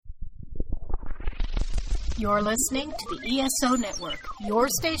You're listening to the ESO Network, your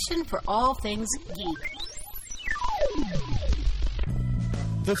station for all things geek.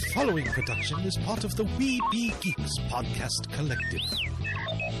 The following production is part of the We Be Geeks podcast collective.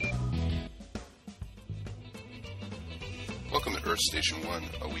 Welcome to Earth Station 1,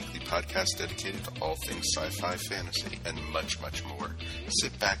 a weekly podcast dedicated to all things sci-fi, fantasy, and much, much more.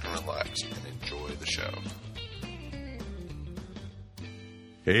 Sit back and relax and enjoy the show.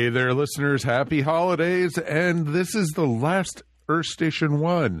 Hey there, listeners. Happy holidays. And this is the last Earth Station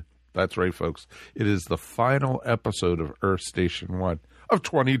 1. That's right, folks. It is the final episode of Earth Station 1. Of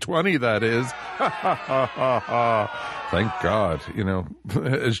 2020, that is. Thank God. You know,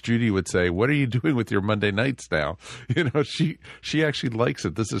 as Judy would say, what are you doing with your Monday nights now? You know, she actually likes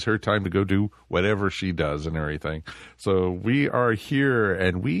it. This is her time to go do whatever she does and everything. So we are here,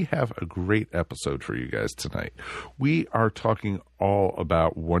 and we have a great episode for you guys tonight. We are talking all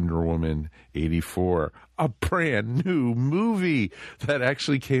about Wonder Woman 84, a brand new movie that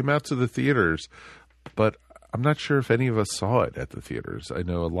actually came out to the theaters. But I'm not sure if any of us saw it at the theaters. I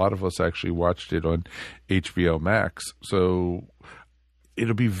know a lot of us actually watched it on HBO Max. So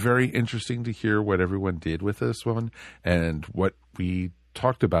it'll be very interesting to hear what everyone did with this one and what we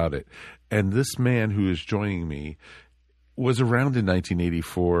talked about it. And this man who is joining me was around in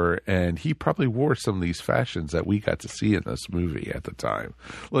 1984, and he probably wore some of these fashions that we got to see in this movie at the time.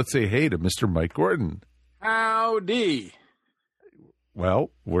 Let's say hey to Mr. Mike Gordon. Howdy.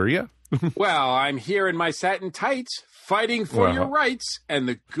 Well, were you? Well, I'm here in my satin tights, fighting for your rights and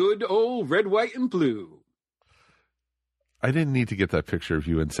the good old red, white, and blue. I didn't need to get that picture of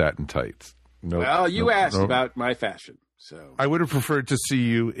you in satin tights. Well, you asked about my fashion, so I would have preferred to see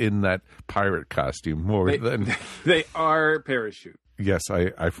you in that pirate costume more than they are parachute. Yes,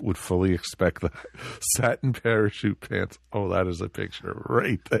 I would fully expect that. Satin parachute pants. Oh, that is a picture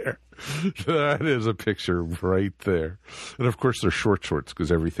right there. That is a picture right there. And, of course, they're short shorts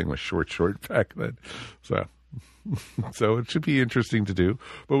because everything was short back then. So it should be interesting to do.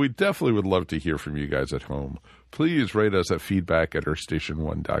 But we definitely would love to hear from you guys at home. Please write us at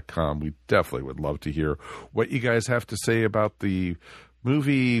feedback@earthstation1.com. We definitely would love to hear what you guys have to say about the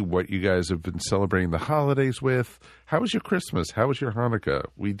movie, what you guys have been celebrating the holidays with. How was your Christmas? How was your Hanukkah?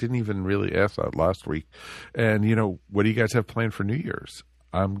 We didn't even really ask that last week. And, you know, what do you guys have planned for New Year's?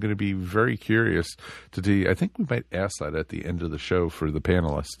 I'm going to be very curious to see. I think we might ask that at the end of the show for the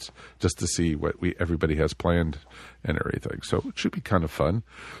panelists, just to see what everybody has planned and everything. So it should be kind of fun.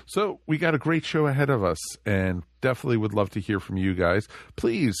 So we got a great show ahead of us, and definitely would love to hear from you guys.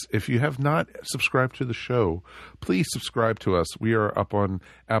 Please, if you have not subscribed to the show, please subscribe to us. We are up on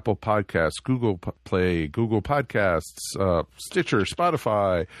Apple Podcasts, Google Play, Google Podcasts, Stitcher,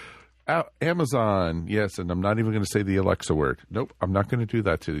 Spotify, Amazon, yes, and I'm not even going to say the Alexa word. Nope, I'm not going to do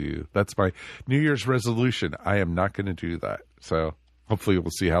that to you. That's my New Year's resolution. I am not going to do that. So hopefully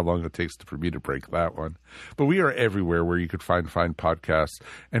we'll see how long it takes for me to break that one. But we are everywhere where you could find podcasts,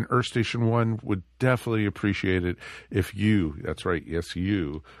 and Earth Station 1 would definitely appreciate it if you, that's right, yes,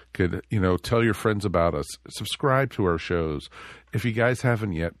 you could, tell your friends about us, subscribe to our shows. If you guys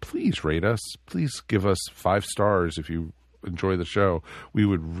haven't yet, please rate us. Please give us 5 stars if you enjoy the show. We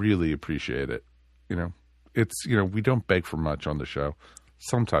would really appreciate it. We don't beg for much on the show.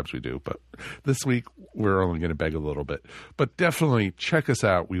 Sometimes we do, but this week we're only going to beg a little bit. But definitely check us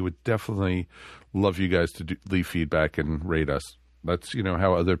out. We would definitely love you guys to leave feedback and rate us. That's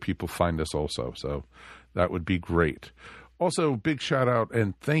how other people find us also. So that would be great. Also, big shout out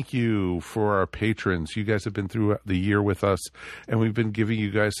and thank you for our patrons. You guys have been through the year with us, and we've been giving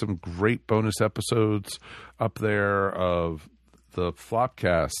you guys some great bonus episodes up there of the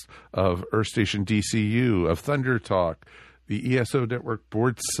Flopcast, of Earth Station DCU, of Thunder Talk. The ESO Network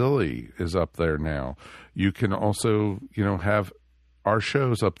Board Silly is up there now. You can also, have our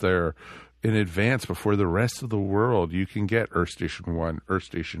shows up there in advance before the rest of the world. You can get Earth Station 1, Earth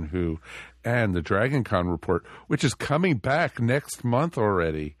Station Who, and the Dragon Con Report, which is coming back next month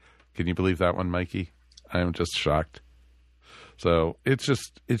already. Can you believe that one, Mikey? I am just shocked. So it's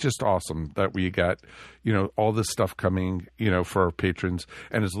just awesome that we got, all this stuff coming, for our patrons.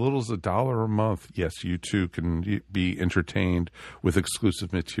 And as little as $1 a month, yes, you too can be entertained with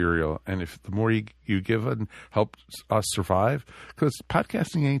exclusive material. And if the more you give and help us survive, because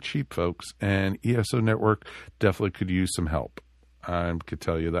podcasting ain't cheap, folks, and ESO Network definitely could use some help. I could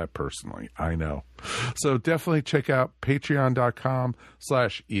tell you that personally. I know. So definitely check out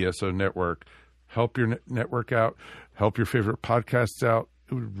patreon.com/ESO Network. Help your network out. Help your favorite podcasts out.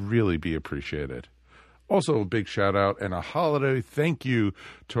 It would really be appreciated. Also, a big shout out and a holiday thank you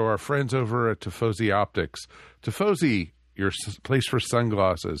to our friends over at Tifosi Optics. Tifosi your place for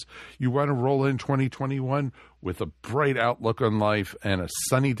sunglasses. You want to roll in 2021 with a bright outlook on life and a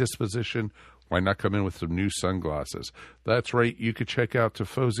sunny disposition. Why not come in with some new sunglasses? That's right. You could check out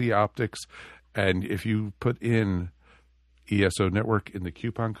Tifosi Optics, and if you put in ESO Network in the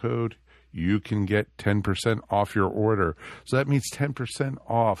coupon code, you can get 10% off your order. So that means 10%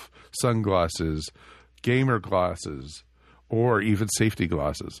 off sunglasses, gamer glasses, or even safety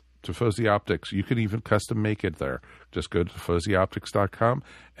glasses. Tifosi Optics, you can even custom make it there. Just go to TifosiOptics.com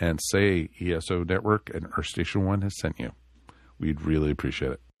and say ESO Network and Earth Station 1 has sent you. We'd really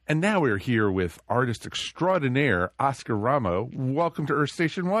appreciate it. And now we're here with artist extraordinaire Oscar Ramo. Welcome to Earth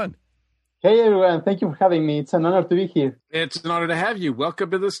Station 1. Hey everyone, thank you for having me. It's an honor to be here. It's an honor to have you.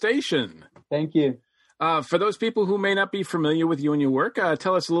 Welcome to the station. Thank you. For those people who may not be familiar with you and your work,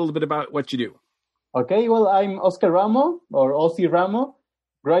 tell us a little bit about what you do. Okay, well, I'm Oscar Ramo, or Ozzy Ramo,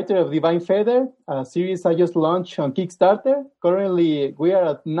 writer of Divine Feather, a series I just launched on Kickstarter. Currently, we are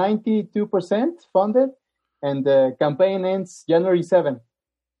at 92% funded, and the campaign ends January 7th.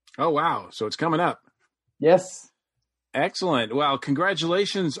 Oh, wow. So it's coming up. Yes. Excellent. Well,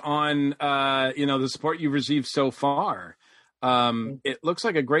 congratulations on the support you've received so far. It looks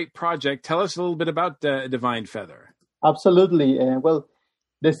like a great project. Tell us a little bit about Divine Feather. Absolutely. Well,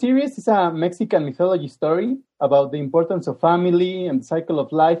 the series is a Mexican mythology story about the importance of family and the cycle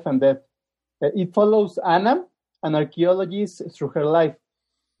of life and death. It follows Anna, an archaeologist, through her life.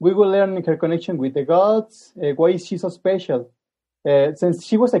 We will learn her connection with the gods, why is she so special. Since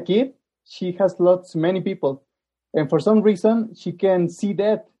she was a kid, she has lost many people. And for some reason, she can see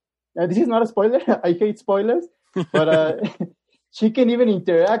death. This is not a spoiler. I hate spoilers. But she can even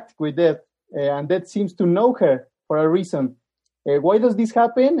interact with death. And death seems to know her for a reason. Why does this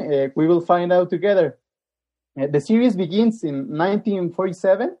happen? We will find out together. The series begins in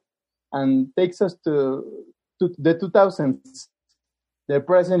 1947 and takes us to the 2000s. The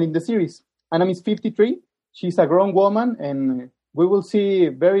present in the series. Anna is 53. She's a grown woman, and we will see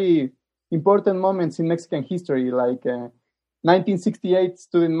very important moments in Mexican history, like 1968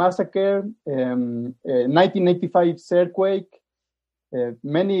 student massacre, 1985 earthquake,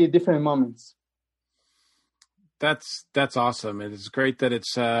 many different moments. That's awesome. It's great that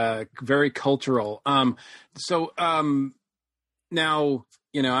it's very cultural. Now,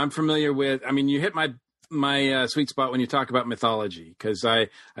 I'm familiar with, you hit my sweet spot when you talk about mythology, because I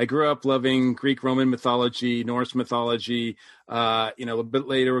grew up loving Greek Roman mythology, Norse mythology. A little bit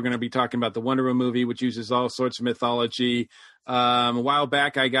later, we're going to be talking about the Wonder Woman movie, which uses all sorts of mythology. A while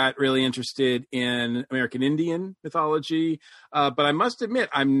back, I got really interested in American Indian mythology. But I must admit,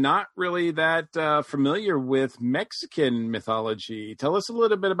 I'm not really that familiar with Mexican mythology. Tell us a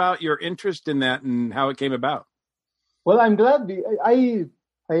little bit about your interest in that and how it came about. Well, I'm glad. I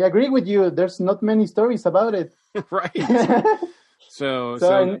agree with you. There's not many stories about it. Right.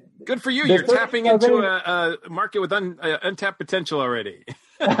 So good for you. You're tapping into a market with untapped potential already.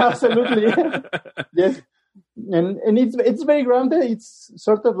 Absolutely. Yes. And it's very grounded. It's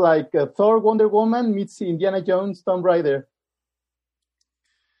sort of like Thor, Wonder Woman meets Indiana Jones, Tomb Raider.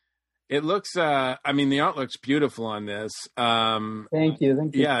 It looks, the art looks beautiful on this. Thank you.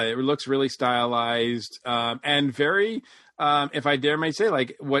 Yeah, it looks really stylized and very, if I dare may say,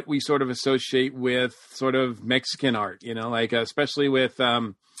 like what we sort of associate with sort of Mexican art, especially with,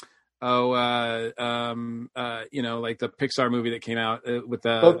 like the Pixar movie that came out with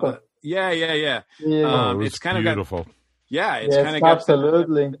the, Coco. Yeah. It's kind of beautiful. It's kind of got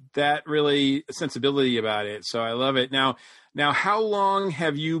absolutely that really sensibility about it. So I love it. Now, how long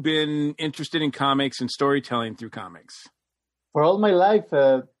have you been interested in comics and storytelling through comics? For all my life,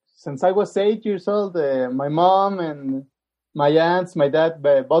 since I was 8 years old, my mom and my aunts, my dad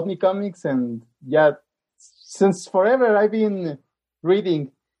bought me comics, and since forever I've been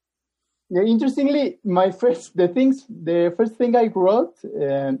reading. Interestingly, the first thing I wrote,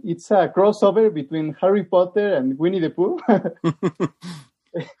 it's a crossover between Harry Potter and Winnie the Pooh.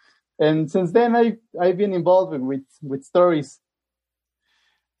 And since then, I've been involved with stories.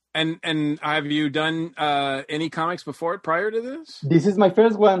 And have you done any comics before it prior to this? This is my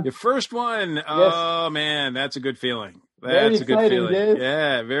first one. Your first one? Yes. Oh man, that's a good feeling. Very exciting, yes.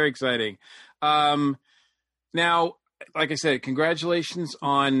 Yeah, very exciting. Now, like I said, congratulations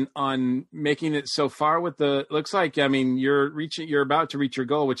on making it so far with looks like, you're about to reach your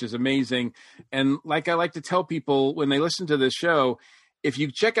goal, which is amazing. And like I like to tell people when they listen to this show, if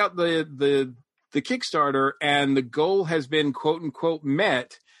you check out the Kickstarter and the goal has been quote unquote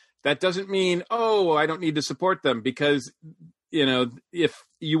met, that doesn't mean, I don't need to support them, because, if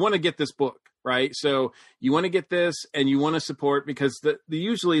you want to get this book, right? So you want to get this and you want to support, because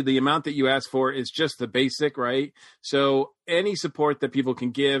usually the amount that you ask for is just the basic, right? So any support that people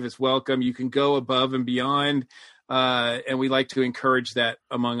can give is welcome. You can go above and beyond. And we like to encourage that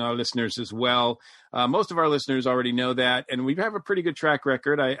among our listeners as well. Most of our listeners already know that, and we have a pretty good track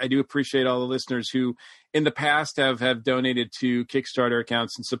record. I do appreciate all the listeners who in the past have donated to Kickstarter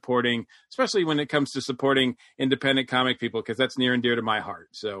accounts and supporting, especially when it comes to supporting independent comic people, because that's near and dear to my heart.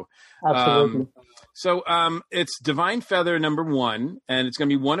 So, Absolutely. It's Divine Feather #1, and it's going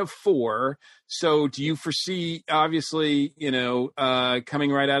to be one of 4. So do you foresee, obviously,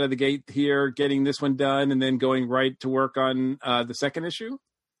 coming right out of the gate here, getting this one done, and then going right to work on the second issue?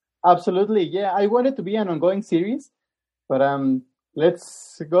 Absolutely. Yeah, I want it to be an ongoing series, but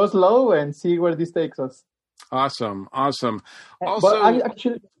let's go slow and see where this takes us. Awesome. Also, but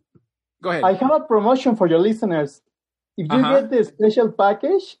go ahead. I have a promotion for your listeners. If you get the special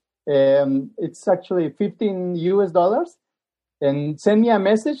package, it's actually $15 and send me a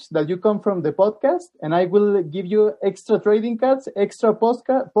message that you come from the podcast, and I will give you extra trading cards, extra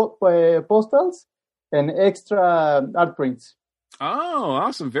postals, and extra art prints. Oh,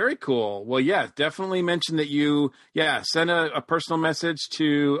 awesome. Very cool. Well, yeah, definitely mention that you, send a personal message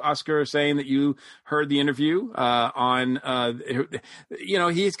to Oscar saying that you heard the interview there's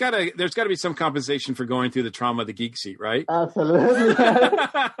got to be some compensation for going through the trauma of the Geek Seat, right? Absolutely.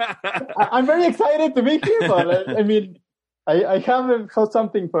 I'm very excited to be here, but I have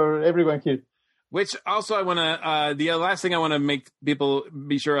something for everyone here. Which also I want to, the last thing I want to make people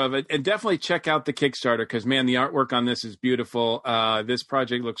be sure of it, and definitely check out the Kickstarter, because, man, the artwork on this is beautiful. This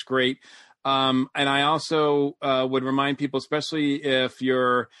project looks great. And I also would remind people, especially if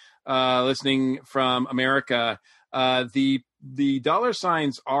you're listening from America, the dollar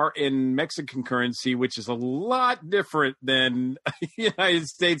signs are in Mexican currency, which is a lot different than United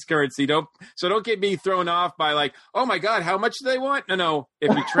States currency. Don't get me thrown off by like, oh my God, how much do they want? No.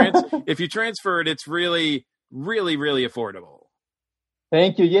 If you transfer it, it's really, really, really affordable.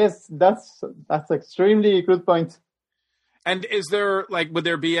 Thank you. Yes, that's extremely good point. And is there would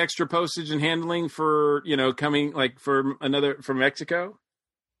there be extra postage and handling for coming from Mexico?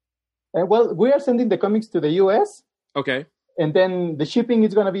 Well, we are sending the comics to the U.S. Okay. And then the shipping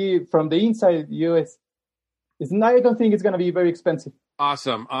is going to be from the inside U.S. I don't think it's going to be very expensive.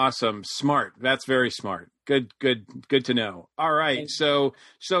 Awesome. Smart. That's very smart. Good to know. All right. So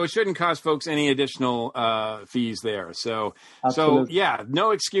it shouldn't cost folks any additional fees there. So yeah,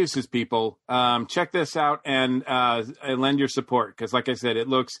 no excuses, people. Check this out and lend your support, because, like I said, it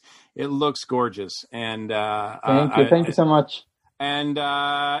looks gorgeous. And thank you so much. And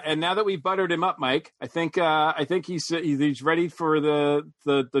now that we've buttered him up, Mike, I think he's ready for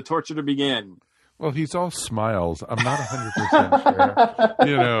the torture to begin. Well, he's all smiles. I'm not 100%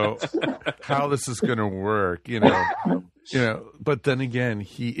 sure, how this is going to work, But then again,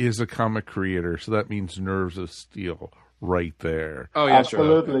 he is a comic creator, so that means nerves of steel right there. Oh, yeah,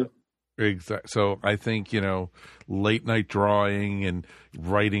 absolutely. Sure. Exactly. So I think, late night drawing and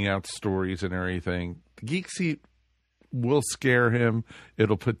writing out stories and everything, the Geek Seat will scare him.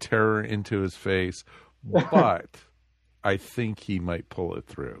 It'll put terror into his face, but I think he might pull it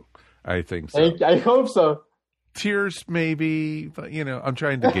through. I think so. I hope so. Tears, maybe, but I'm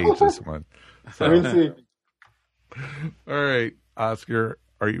trying to gauge this one. So. We'll see. All right, Oscar,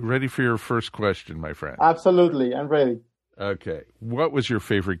 are you ready for your first question, my friend? Absolutely, I'm ready. Okay, what was your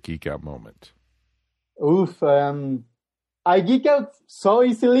favorite geek out moment? Oof, I geek out so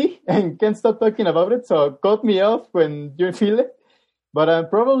easily and can't stop talking about it, so cut me off when you feel it.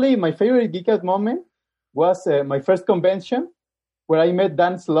 But probably my favorite geek out moment was my first convention, where I met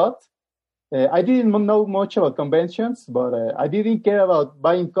Dan Slott. I didn't know much about conventions, but I didn't care about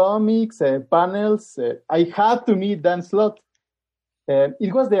buying comics, panels. I had to meet Dan Slott.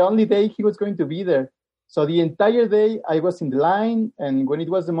 It was the only day he was going to be there. So the entire day I was in the line, and when it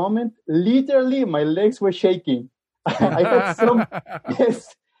was the moment, literally my legs were shaking. I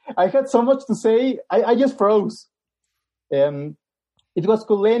had so much to say. I just froze. It was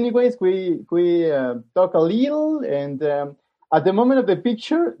cool anyways. We talked a little, and at the moment of the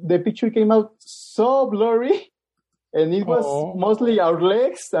picture came out so blurry, and it was mostly our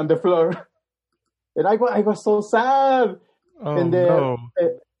legs and the floor. And I was so sad. No.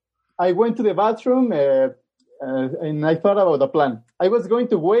 I went to the bathroom, and I thought about a plan. I was going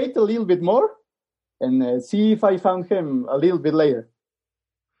to wait a little bit more and see if I found him a little bit later.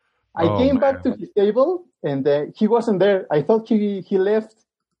 I came back to his table, and he wasn't there. I thought he left.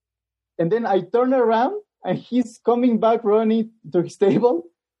 And then I turned around, and he's coming back running to his table.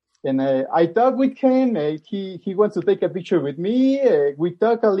 And I talked with him. He wants to take a picture with me. We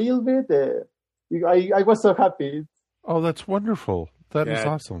talked a little bit. I was so happy. Oh, that's wonderful. That is Yeah.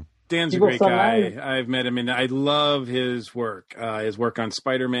 awesome. Dan's He a was great so guy. nice. I've met him, and I love his work. His work on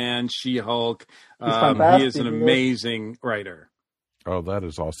Spider-Man, She-Hulk. He fantastic, is an yes. amazing writer. Oh, that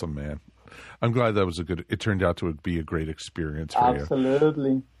is awesome, man. I'm glad that was it turned out to be a great experience for you.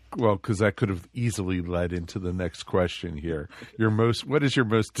 Absolutely. Well, because that could have easily led into the next question here. What is your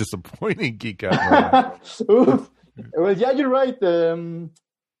most disappointing geek out moment? Oof. Well, yeah, you're right.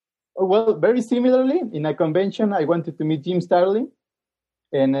 Well, very similarly, in a convention, I wanted to meet Jim Starlin.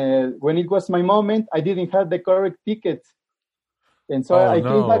 And when it was my moment, I didn't have the correct ticket. And so I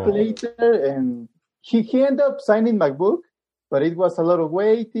came back later, and he ended up signing my book, but it was a lot of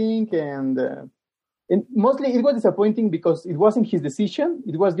waiting. And mostly it was disappointing because it wasn't his decision.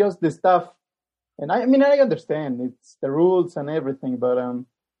 It was just the staff. And I mean, I understand. It's the rules and everything, but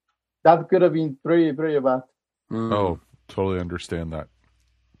that could have been very, very bad. Oh, totally understand that.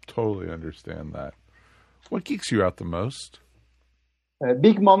 Totally understand that. What geeks you out the most?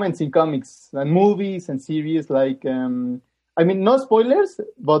 Big moments in comics and movies and series, like, I mean, no spoilers,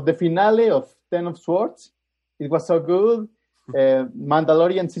 but the finale of Ten of Swords, it was so good.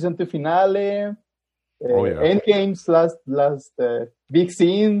 Mandalorian Season 2 finale. Endgame's last big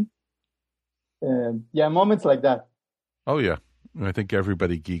scene. Yeah, moments like that. Oh, yeah. I think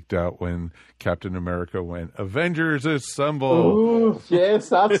everybody geeked out when Captain America went, Avengers Assemble. Ooh,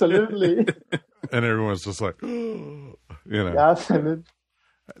 yes, absolutely. And everyone's just like, you know. Absolutely.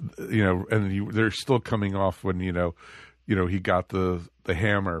 You know, and they're still coming off when, you know, he got the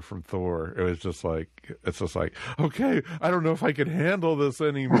hammer from Thor. It was just like, okay, I don't know if I can handle this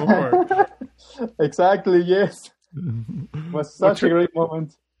anymore. Exactly, yes. It was such a great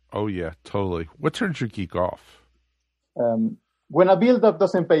moment. Oh, yeah, totally. What turns your geek off? When a build-up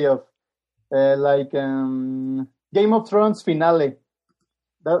doesn't pay off. Like Game of Thrones finale.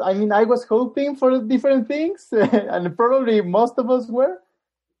 I mean, I was hoping for different things, and probably most of us were.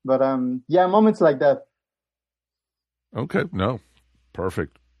 But yeah, moments like that. Okay, no,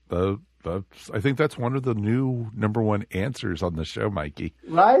 perfect. I think that's one of the new number one answers on the show, Mikey.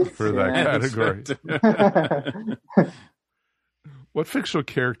 Right? For that category. What fictional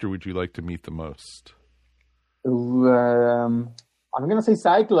character would you like to meet the most? I'm going to say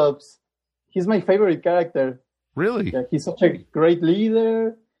Cyclops. He's my favorite character. Really? Yeah, he's such a great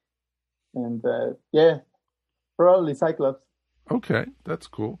leader. And yeah, probably Cyclops. Okay, that's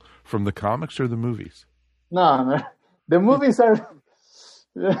cool. From the comics or the movies? No. The movies are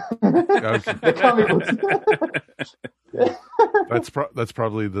the comic books. That's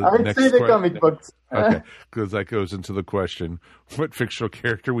probably the I next see the question. comic books. Okay, because that goes into the question: what fictional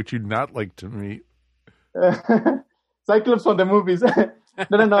character would you not like to meet? Cyclops from the movies.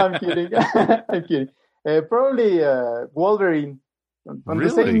 No, I'm kidding. I'm kidding. Probably Wolverine on the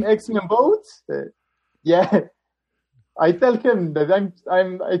same X-Men boat. Yeah, I tell him that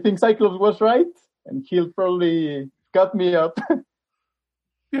I think Cyclops was right, and he'll probably cut me up.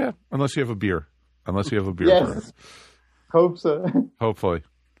 Yeah, unless you have a beer. Yes, hope so. Hopefully.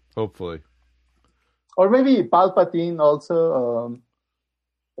 Or maybe Palpatine also.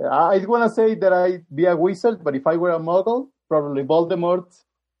 I want to say that I'd be a wizard, but if I were a Muggle, probably Voldemort.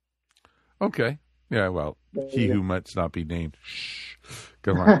 Okay. Yeah, well, he who must not be named. Shh.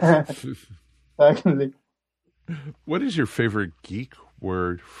 Come on. Exactly. What is your favorite geek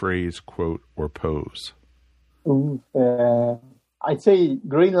word, phrase, quote, or pose? Ooh, I'd say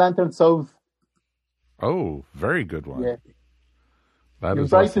Green Lantern South. Oh, very good one. Yeah. That in is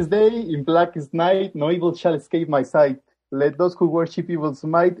brightest awesome. day, in blackest night, no evil shall escape my sight. Let those who worship evil's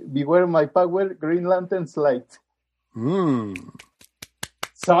might beware my power, Green Lantern's light.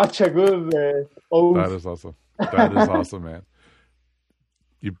 Such a good oath. That is awesome. That is awesome, man.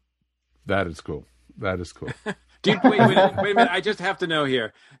 That is cool. Dude, wait a minute. I just have to know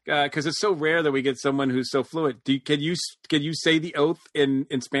here, because it's so rare that we get someone who's so fluent. Can you say the oath in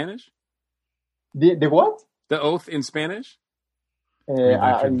Spanish? The what? The oath in Spanish?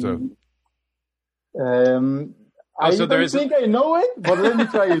 I don't think I know it, but let me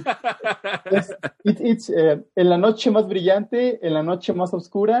try it. It's en la noche más brillante, en la noche más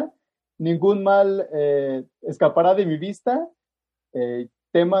oscura, ningún mal escapará de mi vista.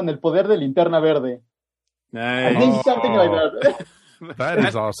 Teman el poder de Linterna Verde. Nice. I think something like that. That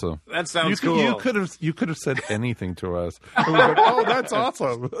is awesome. That sounds cool. You could have said anything to us. And we're like, oh, that's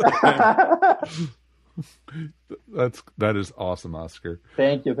awesome. That is awesome, Oscar.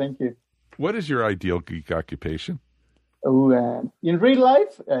 Thank you. What is your ideal geek occupation? In real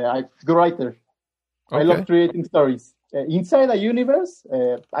life, I'm a writer. Okay. I love creating stories. Inside a universe,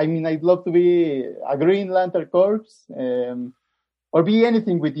 I'd love to be a Green Lantern Corps. or be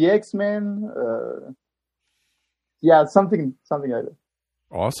anything with the X-Men. Yeah, something like that.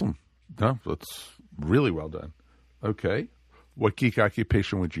 Awesome. No, that's really well done. Okay. What geek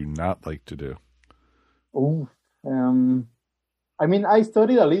occupation would you not like to do? Oh, I mean, I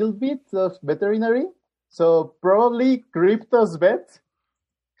studied a little bit of veterinary, so probably Cryptos vet.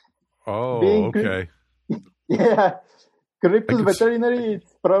 Oh, okay. Yeah, Cryptos veterinary is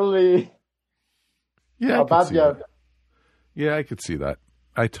probably a bad job. Yeah, I could see that.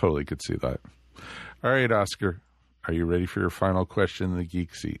 I totally could see that. All right, Oscar, are you ready for your final question in the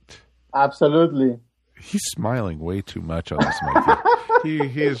geek seat? Absolutely. He's smiling way too much on this, Mikey.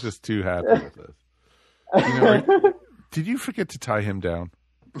 he is just too happy with this. You know, did you forget to tie him down?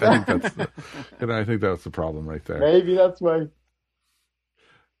 I think that's the problem right there. Maybe that's why.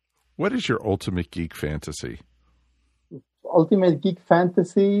 What is your ultimate geek fantasy? Ultimate geek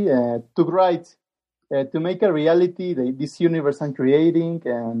fantasy to write, to make a reality this universe I'm creating,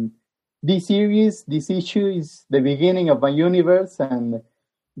 and this series, this issue is the beginning of my universe, and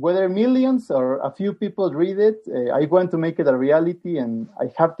whether millions or a few people read it, I want to make it a reality, and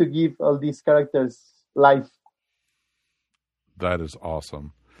I have to give all these characters life. That is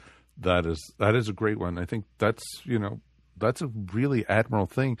awesome. That is a great one. I think that's a really admirable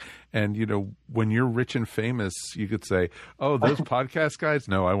thing. And, when you're rich and famous, you could say, oh, those podcast guys?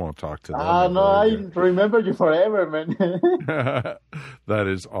 No, I won't talk to them. No, I remember you forever, man. That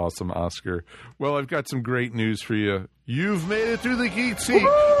is awesome, Oscar. Well, I've got some great news for you. You've made it through the Geek Seat.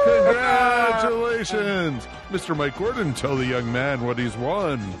 Congratulations. Mr. Mike Gordon, tell the young man what he's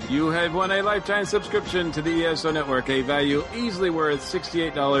won. You have won a lifetime subscription to the ESO Network, a value easily worth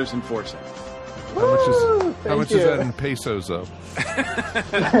 $68.04. How much is that in pesos, though?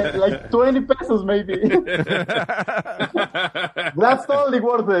 Like 20 pesos, maybe. That's totally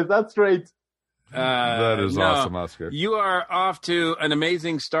worth it. That's great. That is awesome, Oscar. You are off to an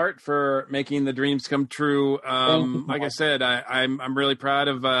amazing start for making the dreams come true. Like I said, I'm really proud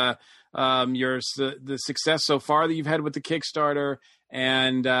of the success so far that you've had with the Kickstarter,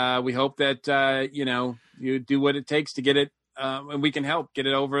 and we hope that you do what it takes to get it. And we can help get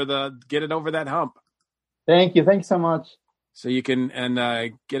it over that hump. Thank you so much. So you can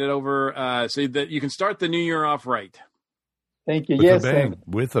get it over so that you can start the new year off right. Thank you.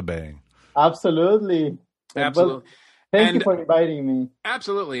 With a bang. Absolutely. Absolutely. Thank you for inviting me.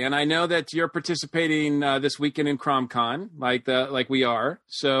 Absolutely, and I know that you're participating this weekend in CromCon, like we are.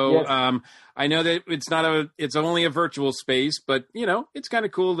 So yes. I know that it's only a virtual space, but it's kind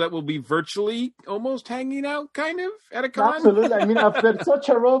of cool that we'll be virtually almost hanging out, kind of at a con. Absolutely. I mean, after such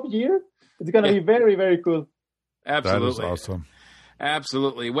a rough year, it's going to be very, very cool. Absolutely, that is awesome.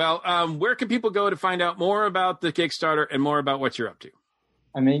 Absolutely. Well, where can people go to find out more about the Kickstarter and more about what you're up to?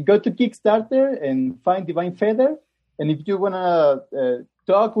 I mean, go to Kickstarter and find Divine Feather. And if you want to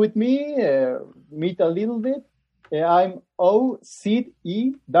talk with me, meet a little bit, I'm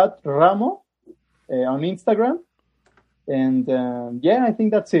ocde.ramo on Instagram. And I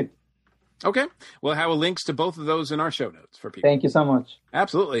think that's it. Okay. We'll have links to both of those in our show notes for people. Thank you so much.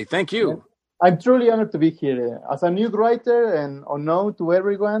 Absolutely. Thank you. Yeah. I'm truly honored to be here. As a new writer and unknown to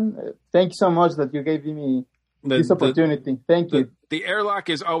everyone, thank you so much that you gave me this opportunity. Thank you. The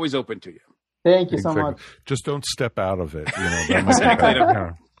airlock is always open to you. Thank you so much. Just don't step out of it. Exactly.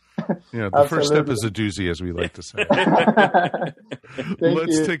 The first step is a doozy, as we like to say.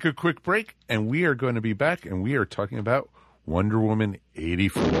 Let's take a quick break, and we are going to be back, and we are talking about Wonder Woman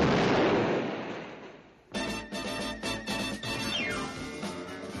 84.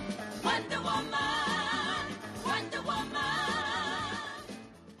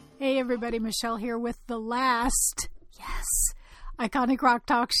 Hey everybody, Michelle here with the last, Iconic Rock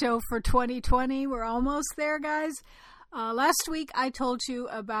Talk Show for 2020. We're almost there, guys. Last week I told you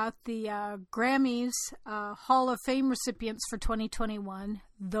about the Grammys Hall of Fame recipients for 2021.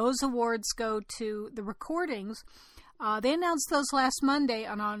 Those awards go to the recordings. They announced those last Monday,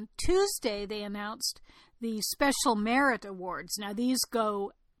 and on Tuesday they announced the Special Merit Awards. Now these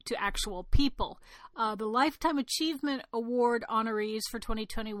go to actual people. The Lifetime Achievement Award honorees for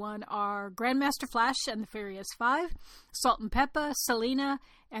 2021 are Grandmaster Flash and the Furious Five, Salt and Peppa, Selena,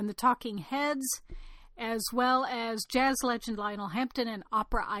 and the Talking Heads, as well as jazz legend Lionel Hampton and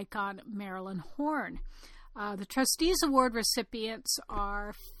opera icon Marilyn Horne. The Trustees Award recipients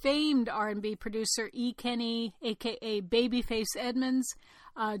are famed R&B producer E. Kenny, a.k.a. Babyface Edmonds,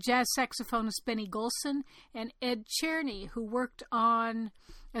 jazz saxophonist Benny Golson, and Ed Cherney, who worked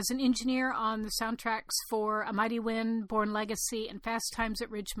as an engineer on the soundtracks for A Mighty Wind, Born Legacy, and Fast Times at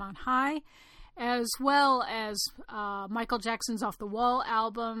Ridgemont High, as well as Michael Jackson's Off the Wall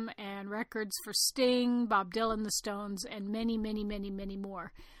album and records for Sting, Bob Dylan, the Stones, and many, many, many, many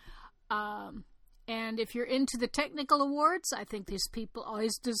more. And if you're into the technical awards, I think these people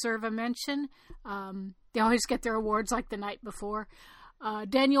always deserve a mention. They always get their awards like the night before.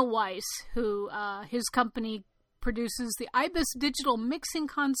 Daniel Weiss, who his company produces the IBIS digital mixing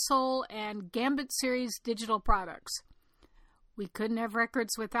console and Gambit series digital products. We couldn't have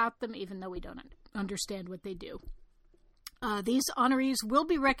records without them, even though we don't understand what they do. These honorees will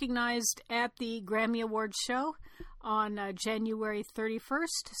be recognized at the Grammy Awards show on January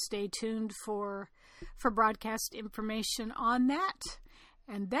 31st. Stay tuned for broadcast information on that.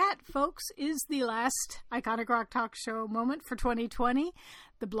 And that, folks, is the last Iconic Rock Talk Show moment for 2020.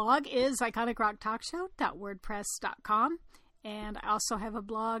 The blog is iconicrocktalkshow.wordpress.com. And I also have a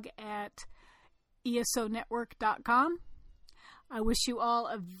blog at esonetwork.com. I wish you all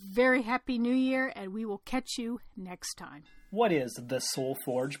a very happy new year, and we will catch you next time. What is the Soul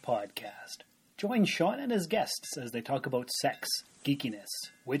Forge podcast? Join Sean and his guests as they talk about sex, geekiness,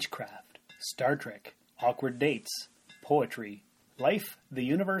 witchcraft, Star Trek, awkward dates, poetry, life, the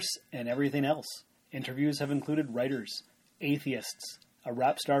universe, and everything else. Interviews have included writers, atheists, a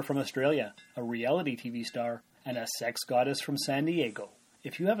rap star from Australia, a reality TV star, and a sex goddess from San Diego.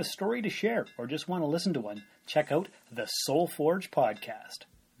 If you have a story to share or just want to listen to one, check out the Soul Forge podcast.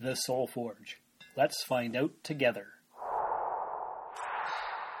 The Soul Forge. Let's find out together.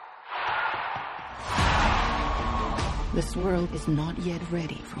 This world is not yet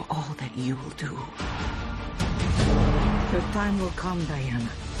ready for all that you will do. Your time will come, Diana.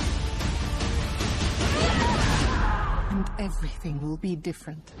 And everything will be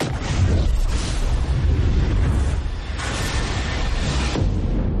different.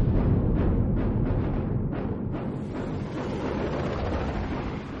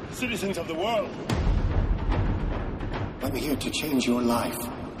 Citizens of the world, I'm here to change your life.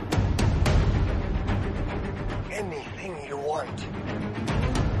 Anything you want,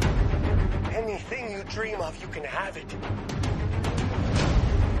 anything you dream of, you can have it.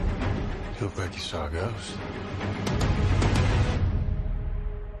 You look like you saw a ghost.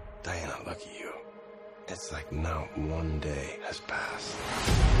 Diana, look at you. It's like not one day has passed.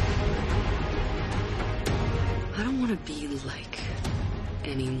 I don't want to be like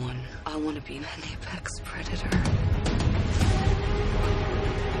anyone. I want to be an apex predator.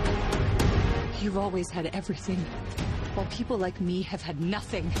 You've always had everything, while people like me have had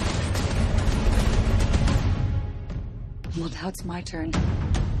nothing. Well, now it's my turn.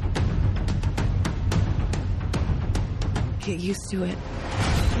 Get used to it.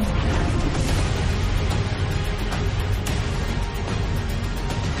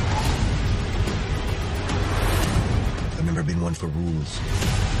 I've never been one for rules.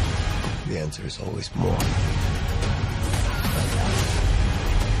 The answer is always more.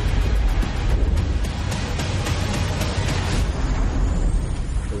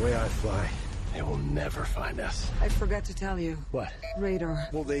 The way I fly, they will never find us. I forgot to tell you. What? Radar.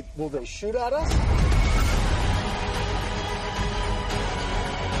 Will they shoot at us?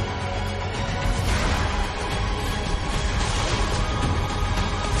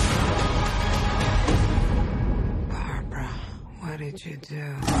 Barbara, what did you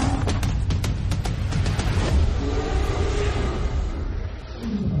do?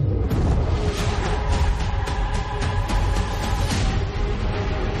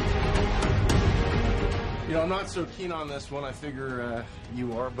 You know, I'm not so keen on this one. I figure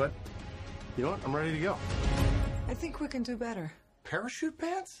you are, but you know what? I'm ready to go. I think we can do better. Parachute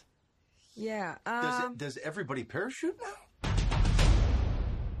pants? Yeah, Does everybody parachute now?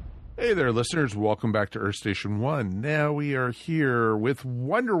 Hey there, listeners. Welcome back to Earth Station 1. Now we are here with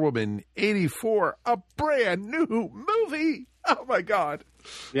Wonder Woman 84, a brand new movie. Oh, my God.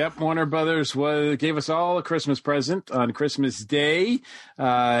 Yep, Warner Brothers gave us all a Christmas present on Christmas Day.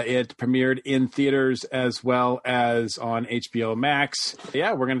 It premiered in theaters as well as on HBO Max.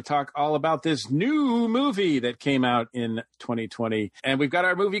 Yeah, we're going to talk all about this new movie that came out in 2020. And we've got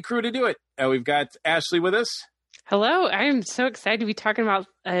our movie crew to do it. We've got Ashley with us. Hello, I am so excited to be talking about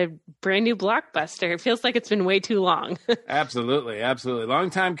a brand new blockbuster. It feels like it's been way too long. Absolutely, absolutely. Long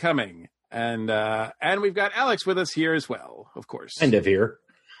time coming. And we've got Alex with us here as well, of course. Kind of here.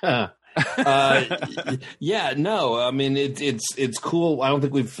 Yeah, no, I mean, it's cool. I don't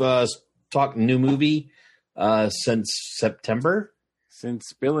think we've talked new movie since September.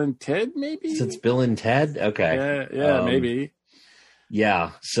 Since Bill and Ted, maybe? Since Bill and Ted? Okay. Yeah, maybe.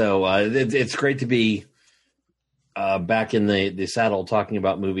 Yeah, so it's great to be back in the saddle talking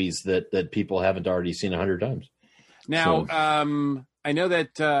about movies that people haven't already seen 100 times. Now, I know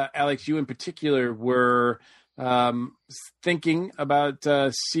that Alex, you in particular were thinking about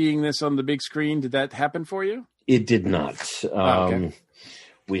seeing this on the big screen. Did that happen for you? It did not. Okay.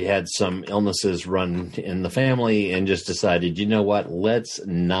 We had some illnesses run in the family and just decided, you know what, let's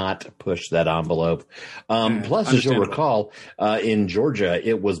not push that envelope. Plus, as you'll recall, in Georgia,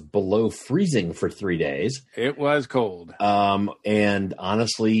 it was below freezing for 3 days. It was cold. And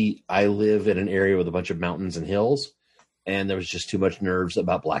honestly, I live in an area with a bunch of mountains and hills, and there was just too much nerves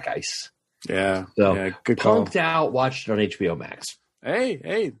about black ice. Yeah. So yeah, good call. Punked out, watched it on HBO Max.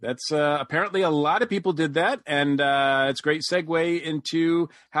 Hey, that's apparently a lot of people did that, and it's a great segue into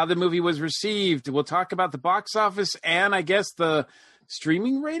how the movie was received. We'll talk about the box office and I guess the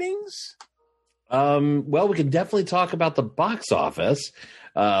streaming ratings. Well, we can definitely talk about the box office.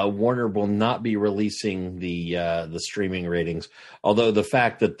 Warner will not be releasing the streaming ratings, although the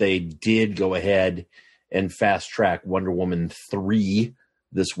fact that they did go ahead and fast track Wonder Woman 3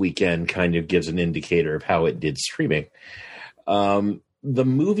 this weekend kind of gives an indicator of how it did streaming. The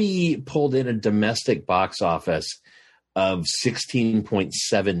movie pulled in a domestic box office of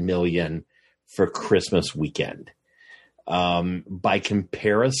 $16.7 million for Christmas weekend. By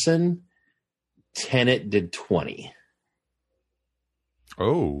comparison, Tenet did 20.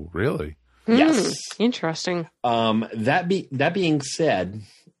 Oh, really? Yes. Interesting. That being said,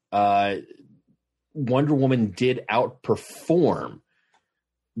 Wonder Woman did outperform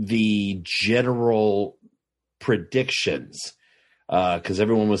the general predictions because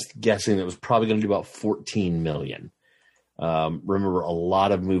everyone was guessing it was probably going to do about 14 million. Remember, a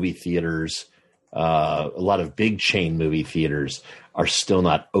lot of movie theaters, a lot of big chain movie theaters are still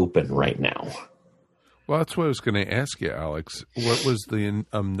not open right now. Well, that's what I was going to ask you, Alex. What was the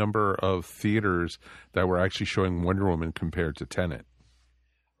number of theaters that were actually showing Wonder Woman compared to Tenet?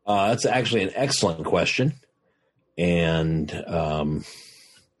 That's actually an excellent question. And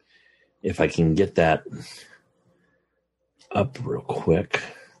if I can get that up real quick.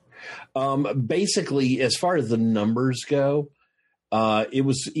 Basically, as far as the numbers go, it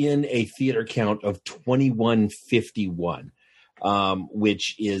was in a theater count of 2151,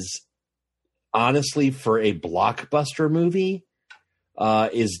 which is honestly for a blockbuster movie,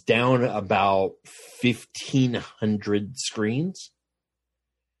 is down about 1,500 screens.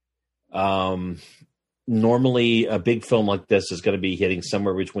 Normally, a big film like this is going to be hitting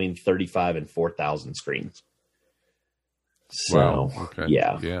somewhere between 35 and 4,000 screens. So, wow. Okay.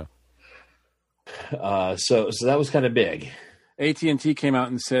 Yeah. So that was kind of big. AT&T came out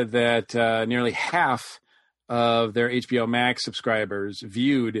and said that nearly half of their HBO Max subscribers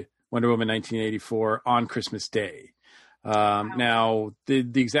viewed Wonder Woman 1984 on Christmas Day. Now, the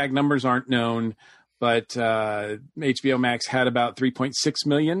exact numbers aren't known, but HBO Max had about 3.6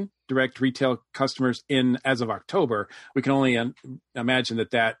 million direct retail customers in as of October. We can only imagine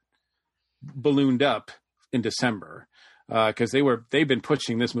that ballooned up in December. Because they've been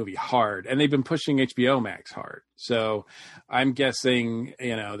pushing this movie hard, and they've been pushing HBO Max hard. So I'm guessing,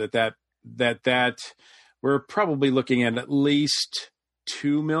 that we're probably looking at least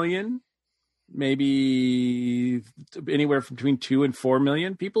 2 million, maybe anywhere from between 2 and 4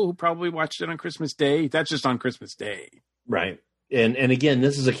 million people who probably watched it on Christmas Day. That's just on Christmas Day, right? And again,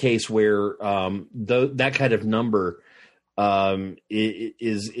 this is a case where that kind of number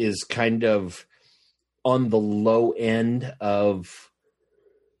is kind of on the low end of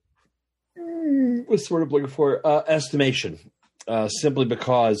what's the word I'm looking for? Estimation, simply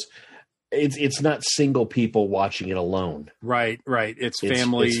because it's not single people watching it alone. Right. It's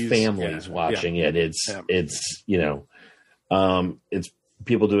families. It's families watching it. It's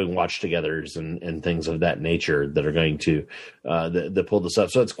people doing watch-togethers and things of that nature that are going to that pull this up.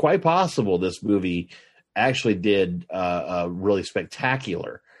 So it's quite possible this movie actually did really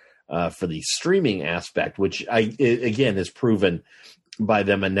spectacular. For the streaming aspect, which again is proven by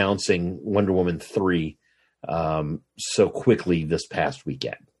them announcing Wonder Woman 3 so quickly this past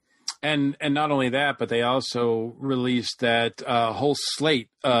weekend. And not only that, but they also released that whole slate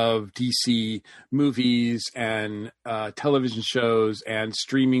of DC movies and television shows and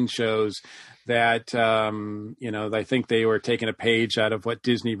streaming shows that, I think they were taking a page out of what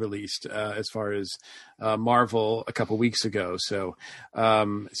Disney released as far as Marvel a couple weeks ago. So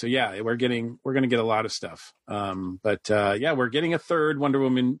yeah, we're going to get a lot of stuff. We're getting a third Wonder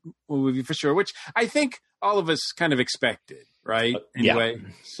Woman movie for sure, which I think all of us kind of expected, right? Anyway, yeah.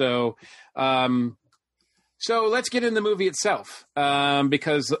 So let's get in the movie itself,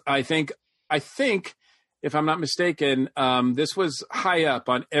 because I think, if I'm not mistaken, this was high up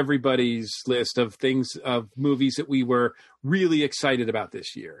on everybody's list of movies that we were really excited about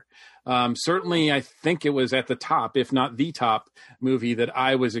this year. Certainly, I think it was at the top, if not the top movie that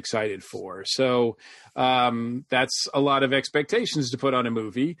I was excited for. So that's a lot of expectations to put on a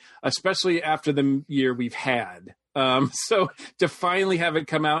movie, especially after the year we've had. So to finally have it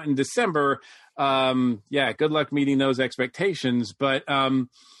come out in December, good luck meeting those expectations. But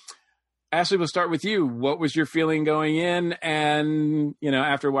Ashley, we'll start with you. What was your feeling going in and,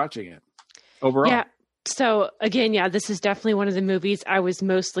 after watching it overall? Yeah. So again, this is definitely one of the movies I was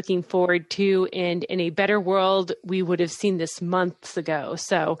most looking forward to. And in a better world, we would have seen this months ago.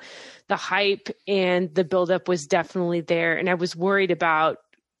 So the hype and the buildup was definitely there. And I was worried about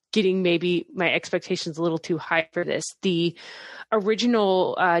getting maybe my expectations a little too high for this. The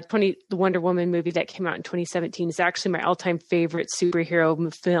original the Wonder Woman movie that came out in 2017 is actually my all-time favorite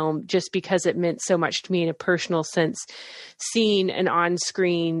superhero film, just because it meant so much to me in a personal sense, seeing an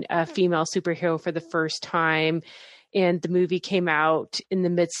on-screen female superhero for the first time. And the movie came out in the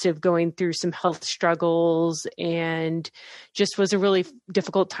midst of going through some health struggles and just was a really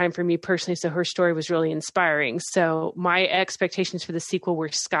difficult time for me personally. So her story was really inspiring. So my expectations for the sequel were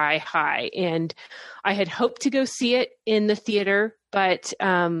sky high. And I had hoped to go see it in the theater, but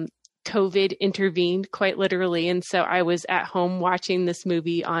COVID intervened quite literally. And so I was at home watching this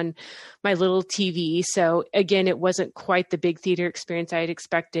movie on my little TV. So again, it wasn't quite the big theater experience I had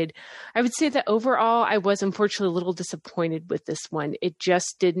expected. I would say that overall, I was unfortunately a little disappointed with this one. It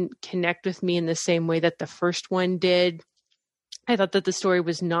just didn't connect with me in the same way that the first one did. I thought that the story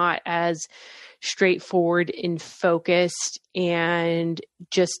was not as straightforward and focused and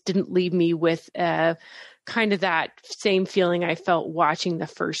just didn't leave me with kind of that same feeling I felt watching the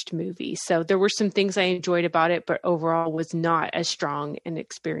first movie. So there were some things I enjoyed about it, but overall was not as strong an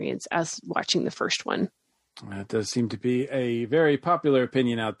experience as watching the first one. That does seem to be a very popular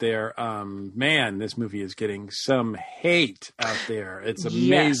opinion out there. Man, this movie is getting some hate out there. It's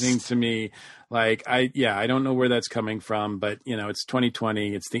amazing to me. Like, I don't know where that's coming from, but it's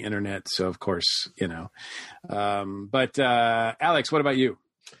 2020, it's the internet. So of course, but Alex, what about you?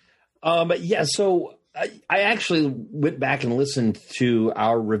 So I actually went back and listened to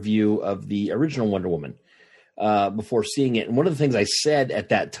our review of the original Wonder Woman before seeing it. And one of the things I said at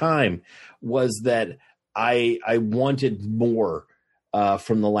that time was that I wanted more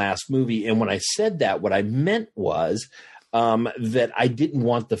from the last movie. And when I said that, what I meant was that I didn't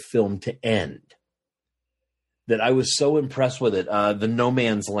want the film to end. That I was so impressed with it. The No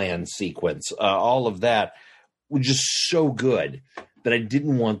Man's Land sequence, all of that was just so good that I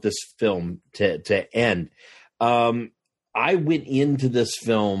didn't want this film to end. I went into this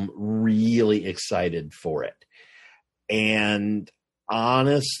film really excited for it. And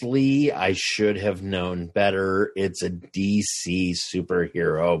honestly, I should have known better. It's a DC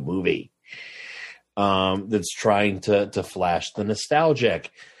superhero movie that's trying to flash the nostalgic,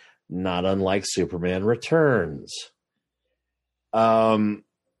 not unlike Superman Returns.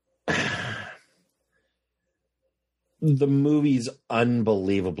 The movie's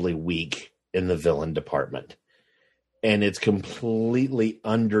unbelievably weak in the villain department, and it's completely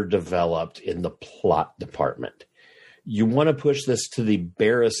underdeveloped in the plot department. You want to push this to the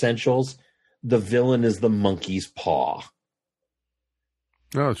bare essentials, the villain is the monkey's paw.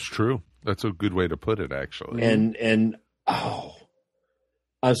 No, it's true. That's a good way to put it, actually. And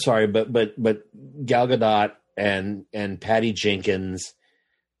I'm sorry, but Gal Gadot and Patty Jenkins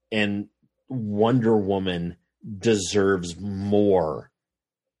and Wonder Woman deserves more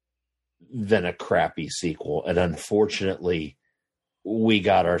than a crappy sequel. And unfortunately, we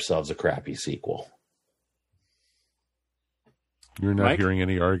got ourselves a crappy sequel. You're not hearing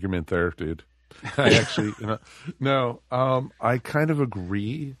any argument there, dude. I actually, no, I kind of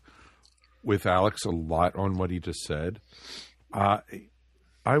agree with Alex a lot on what he just said. I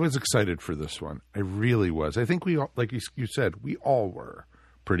was excited for this one. I really was. I think we all, like you said, we all were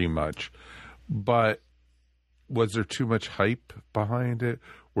pretty much, but was there too much hype behind it?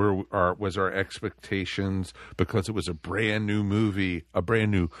 Was our expectations, because it was a brand new movie, a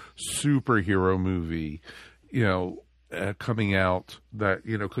brand new superhero movie, coming out that,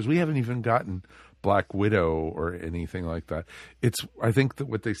 because we haven't even gotten Black Widow or anything like that. I think that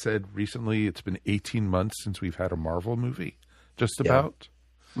what they said recently, it's been 18 months since we've had a Marvel movie, just about.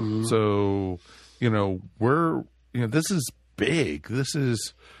 Yeah. Mm-hmm. So, this is big. This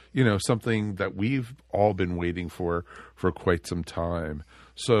is, something that we've all been waiting for quite some time.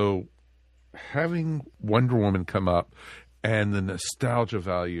 So having Wonder Woman come up and the nostalgia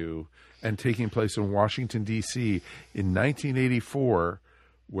value and taking place in Washington, D.C. in 1984,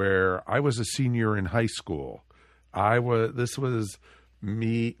 where I was a senior in high school. This was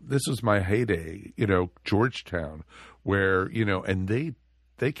my heyday, Georgetown, where, and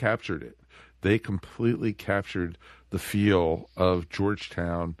they captured it. They completely captured the feel of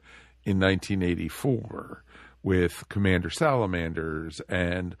Georgetown in 1984 with Commander Salamanders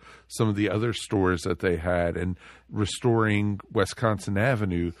and some of the other stores that they had, and restoring Wisconsin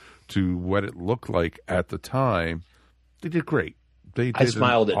Avenue to what it looked like at the time. They did great. They did I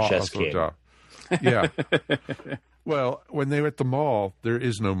smiled at Chess awesome King. job. Yeah. Well, when they were at the mall, there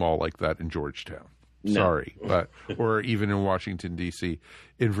is no mall like that in Georgetown. No. Sorry, but or even in Washington, D.C.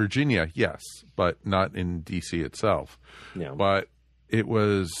 In Virginia, yes, but not in D.C. itself. No. But it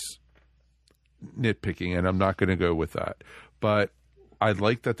was nitpicking, and I'm not going to go with that. But I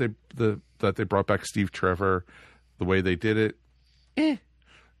like that they brought back Steve Trevor, the way they did it.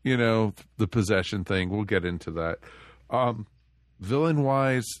 You know, the possession thing. We'll get into that. Villain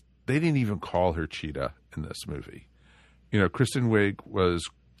wise, they didn't even call her Cheetah in this movie. You know, Kristen Wiig was.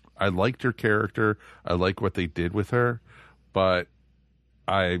 I liked her character. I like what they did with her, but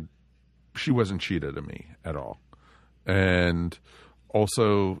she wasn't Cheetah to me at all. And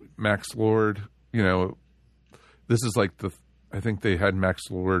also Max Lord, you know, this is like I think they had Max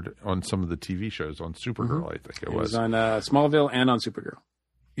Lord on some of the TV shows on Supergirl. I think it was on Smallville and on Supergirl.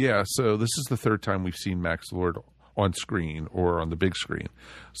 Yeah, so this is the third time we've seen Max Lord on screen or on the big screen.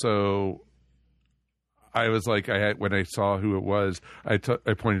 So I was like, when I saw who it was, I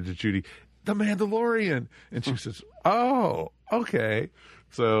pointed to Judy, the Mandalorian, and she says, "Oh, okay."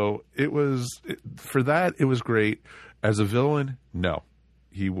 So it was great. As a villain, no,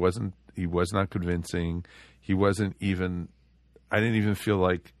 he wasn't. He was not convincing. He wasn't even. I didn't even feel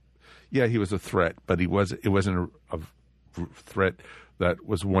like, yeah, he was a threat, but it wasn't a threat that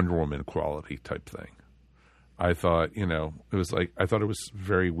was Wonder Woman quality type thing. I thought, you know, I thought it was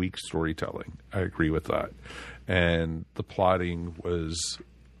very weak storytelling. I agree with that. And the plotting was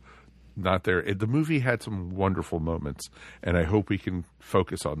not there. The movie had some wonderful moments, and I hope we can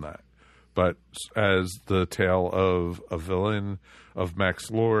focus on that. But as the tale of a villain, of Max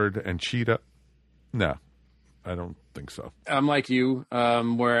Lord and Cheetah, no, I don't think so. I'm like you,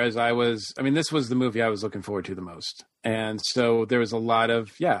 whereas this was the movie I was looking forward to the most. And so there was a lot of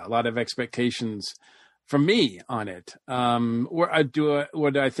expectations from me on it.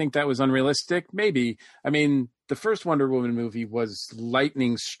 Would I think that was unrealistic? Maybe. I mean, the first Wonder Woman movie was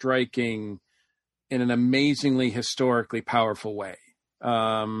lightning striking in an amazingly historically powerful way.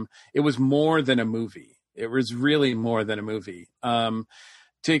 It was more than a movie. It was really more than a movie. To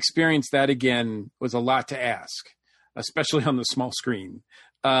experience that again was a lot to ask, especially on the small screen.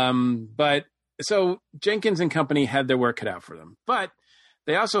 But so Jenkins and company had their work cut out for them, but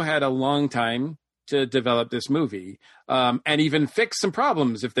they also had a long time to develop this movie, and even fix some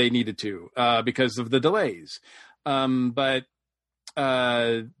problems if they needed to, because of the delays. But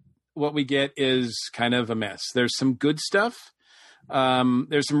what we get is kind of a mess. There's some good stuff.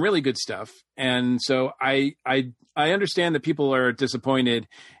 There's some really good stuff. And so I understand that people are disappointed,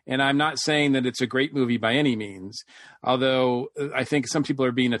 and I'm not saying that it's a great movie by any means, although I think some people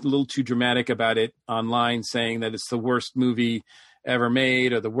are being a little too dramatic about it online, saying that it's the worst movie ever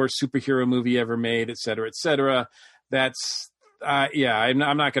made or the worst superhero movie ever made, et cetera, et cetera. That's, I'm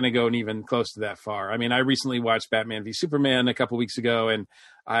not going to go even close to that far. I mean, I recently watched Batman v Superman a couple weeks ago, and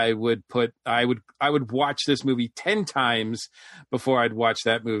I would watch this movie 10 times before I'd watch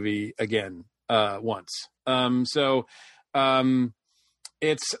that movie again, once.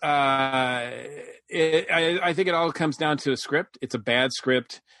 It's, I think it all comes down to a script. It's a bad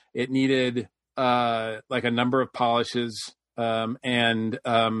script. It needed, like a number of polishes.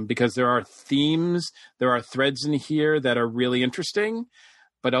 Because there are themes, there are threads in here that are really interesting,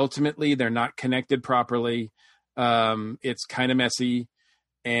 but ultimately they're not connected properly. It's kind of messy,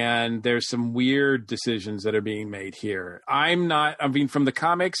 and there's some weird decisions that are being made here. From the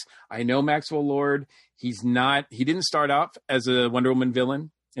comics, I know Maxwell Lord. He didn't start off as a Wonder Woman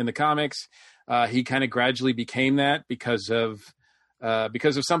villain in the comics. He kind of gradually became that because of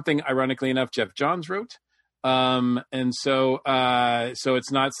something, ironically enough, Jeff Johns wrote. So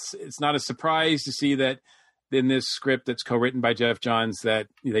it's not a surprise to see that in this script that's co-written by Jeff Johns that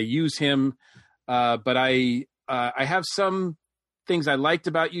they use him. But I have some things I liked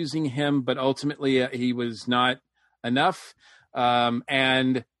about using him, but ultimately he was not enough.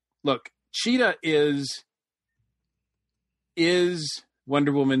 And look, Cheetah is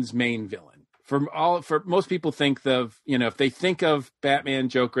Wonder Woman's main villain. For most people think of, if they think of Batman,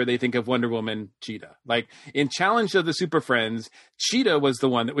 Joker, they think of Wonder Woman, Cheetah. Like in Challenge of the Super Friends, Cheetah was the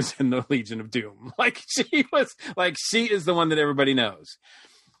one that was in the Legion of Doom. She is the one that everybody knows.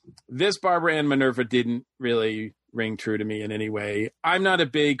 This Barbara Ann Minerva didn't really ring true to me in any way. I'm not a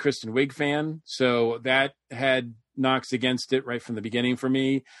big Kristen Wiig fan, so that had knocks against it right from the beginning for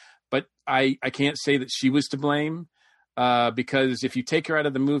me. But I can't say that she was to blame because if you take her out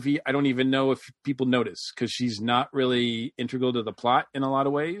of the movie, I don't even know if people notice because she's not really integral to the plot in a lot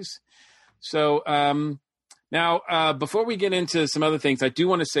of ways. So now, before we get into some other things, I do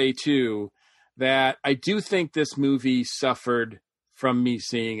want to say, too, that I do think this movie suffered from me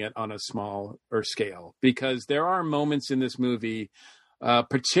seeing it on a smaller scale because there are moments in this movie,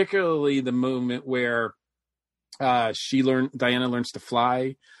 particularly the moment where Diana learns to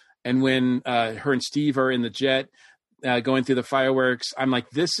fly. And when her and Steve are in the jet going through the fireworks, I'm like,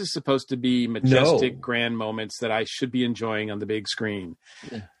 this is supposed to be majestic, grand moments that I should be enjoying on the big screen.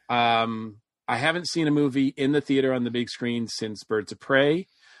 Yeah. I haven't seen a movie in the theater on the big screen since Birds of Prey,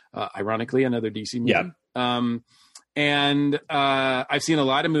 ironically, another DC movie. Yeah. And I've seen a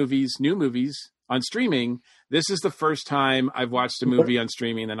lot of movies, new movies, on streaming. This is the first time I've watched a movie on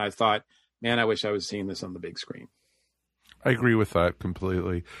streaming and I thought, man, I wish I was seeing this on the big screen. I agree with that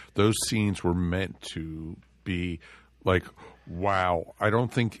completely. Those scenes were meant to be like, wow. I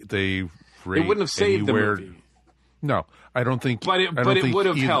don't think they rate it wouldn't have saved anywhere. The movie. No, I don't think. But it would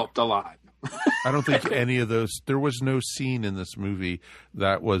have helped a lot. I don't think any of those. There was no scene in this movie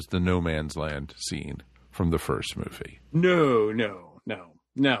that was the No Man's Land scene from the first movie. No.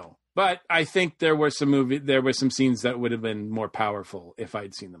 But I think there were some scenes that would have been more powerful if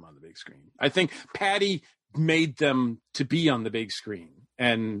I'd seen them on the big screen. I think Patty made them to be on the big screen,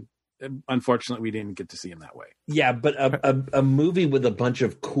 and unfortunately we didn't get to see them that way. Yeah, but a movie with a bunch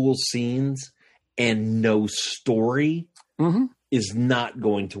of cool scenes and no story is not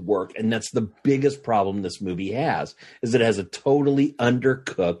going to work, and that's the biggest problem this movie has, is it has a totally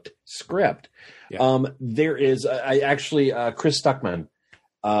undercooked script. Yeah. There is Chris Stuckman,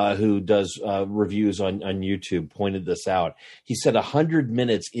 who does reviews on YouTube, pointed this out. He said 100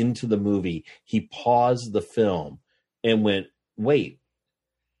 minutes into the movie, he paused the film and went, wait,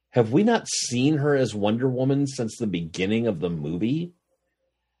 have we not seen her as Wonder Woman since the beginning of the movie?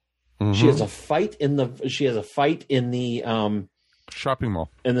 Mm-hmm. She has a fight in the shopping mall.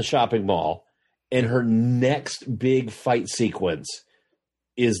 In the shopping mall, and her next big fight sequence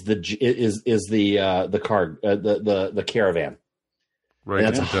is the caravan. Right,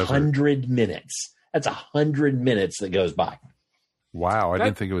 and that's 100 minutes. That's 100 minutes that goes by. Wow, I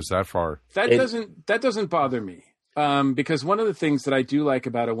didn't think it was that far. That doesn't bother me because one of the things that I do like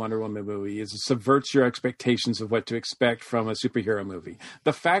about a Wonder Woman movie is it subverts your expectations of what to expect from a superhero movie.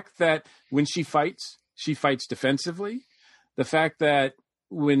 The fact that when she fights defensively. The fact that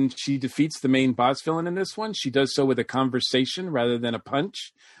when she defeats the main boss villain in this one, she does so with a conversation rather than a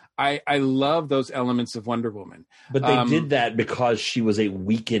punch. I love those elements of Wonder Woman. But they did that because she was a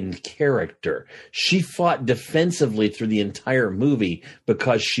weakened character. She fought defensively through the entire movie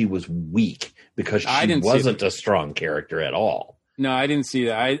because she was weak, because she wasn't a strong character at all. No, I didn't see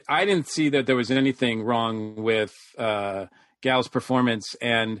that. I didn't see that there was anything wrong with Gal's performance.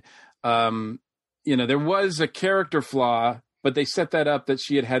 And, there was a character flaw, but they set that up that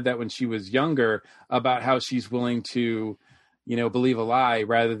she had that when she was younger about how she's willing to believe a lie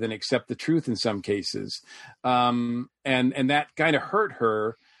rather than accept the truth in some cases. And that kind of hurt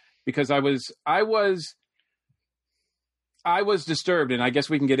her because I was disturbed, and I guess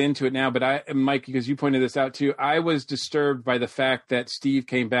we can get into it now, but Mike, because you pointed this out too, I was disturbed by the fact that Steve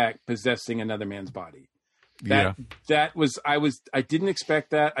came back possessing another man's body. I didn't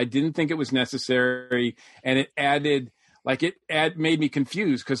expect that. I didn't think it was necessary. And it made me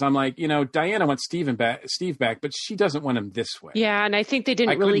confused because I'm like, Diana wants Steve back, but she doesn't want him this way. Yeah. And I think they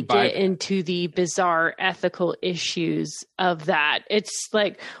didn't really get into the bizarre ethical issues of that. It's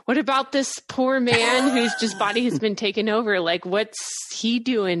like, what about this poor man whose just body has been taken over? Like, what's he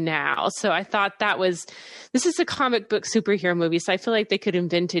doing now? So I thought this is a comic book superhero movie. So I feel like they could have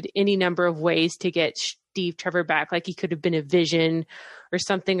invented any number of ways to get Steve Trevor back. Like he could have been a vision or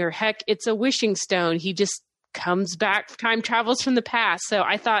something, or heck, it's a wishing stone. He just comes back, time travels from the past. So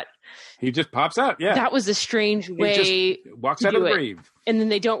I thought he just pops out. Yeah, that was a strange way. He just walks out of the grave, and then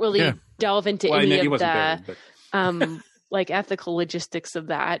they don't really delve into any of the like ethical logistics of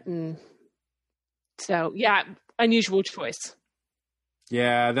that. And so, unusual choice.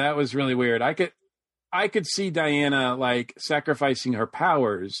 Yeah, that was really weird. I could see Diana like sacrificing her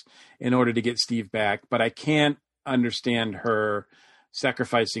powers in order to get Steve back, but I can't understand her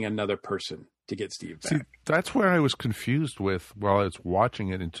sacrificing another person to get Steve back. See, that's where I was confused with while I was watching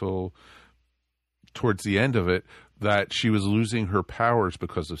it until towards the end of it, that she was losing her powers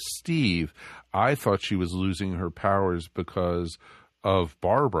because of Steve. I thought she was losing her powers because of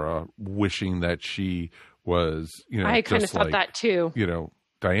Barbara wishing that she was, I kind of thought that too.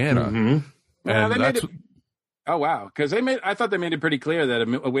 Diana. Mm-hmm. And Oh wow! Because I thought they made it pretty clear that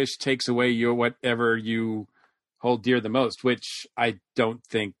a wish takes away your whatever you hold dear the most, which I don't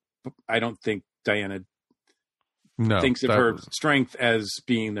think Diana thinks of her strength as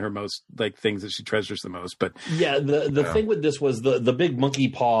being her most like things that she treasures the most. But yeah, the thing with this was the big monkey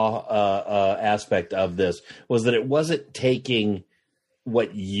paw aspect of this was that it wasn't taking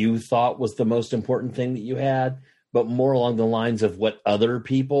what you thought was the most important thing that you had, but more along the lines of what other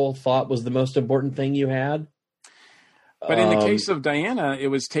people thought was the most important thing you had. But in the case of Diana, it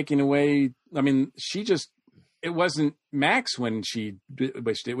was taking away. I mean, it wasn't Max when she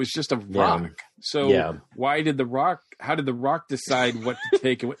wished. It was just a rock. So why did the rock? How did the rock decide what to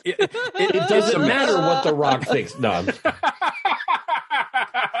take away? It doesn't matter what the rock thinks. No.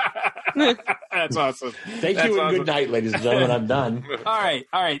 That's awesome. Thank you and good night, ladies and gentlemen. I'm done. All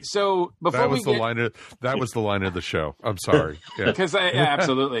right. So before that was the line of the show. I'm sorry. Because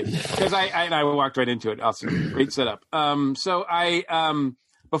absolutely. Because I walked right into it. Awesome. Great setup.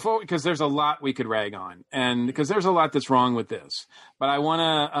 Because there's a lot we could rag on, and because there's a lot that's wrong with this. But I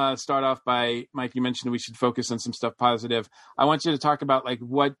want to start off by, Mike, you mentioned we should focus on some stuff positive. I want you to talk about like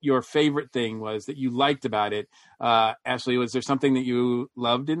what your favorite thing was that you liked about it. Ashley, was there something that you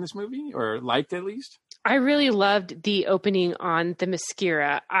loved in this movie, or liked at least? I really loved the opening on the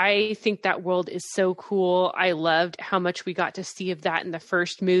Themyscira. I think that world is so cool. I loved how much we got to see of that in the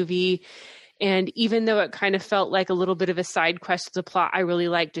first movie. And even though it kind of felt like a little bit of a side quest of the plot, I really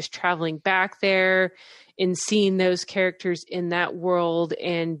liked just traveling back there and seeing those characters in that world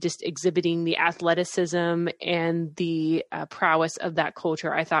and just exhibiting the athleticism and the prowess of that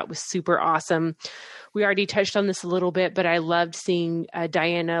culture. I thought was super awesome. We already touched on this a little bit, but I loved seeing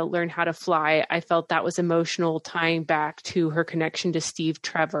Diana learn how to fly. I felt that was emotional, tying back to her connection to Steve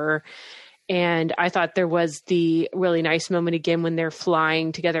Trevor. And I thought there was the really nice moment again when they're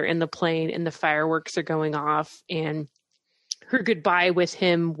flying together in the plane and the fireworks are going off, and her goodbye with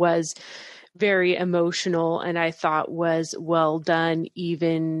him was very emotional and I thought was well done,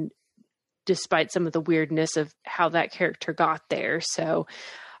 even despite some of the weirdness of how that character got there. So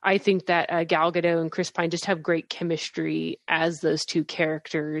I think that Gal Gadot and Chris Pine just have great chemistry as those two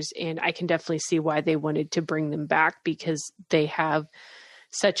characters. And I can definitely see why they wanted to bring them back, because they have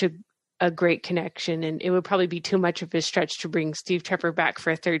such a great connection, and it would probably be too much of a stretch to bring Steve Trevor back for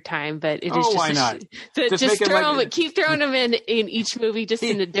a third time, but it is just why not? Keep throwing him in each movie just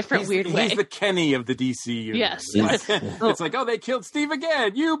in a different weird way. He's the Kenny of the DC universe. Yes. It's like, they killed Steve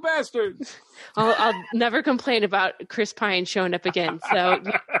again, you bastards. I'll never complain about Chris Pine showing up again. So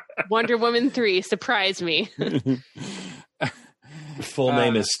Wonder Woman 3 surprised me. Full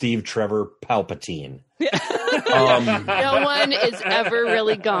name is Steve Trevor Palpatine. No one is ever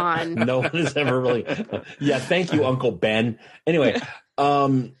really gone. No one is ever really. Yeah, thank you, Uncle Ben. Anyway,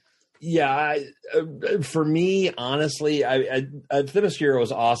 for me, honestly, Themyscira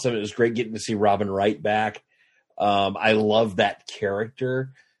was awesome. It was great getting to see Robin Wright back. I love that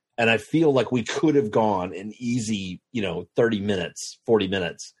character, and I feel like we could have gone an easy, 30 minutes, 40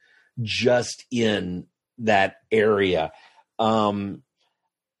 minutes just in that area.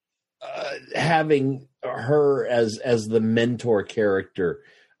 Having her as the mentor character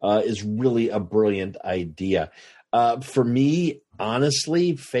is really a brilliant idea. For me,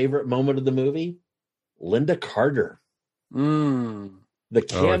 honestly, favorite moment of the movie, Linda Carter. The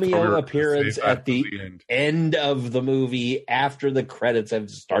cameo appearance at the end of the movie after the credits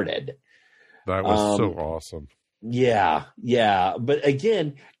have started. That was so awesome. Yeah. But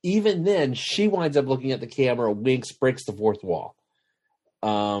again, even then, she winds up looking at the camera, winks, breaks the fourth wall.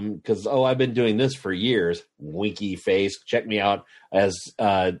 Because, I've been doing this for years. Winky face. Check me out as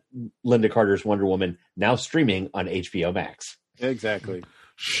Linda Carter's Wonder Woman, now streaming on HBO Max. Exactly.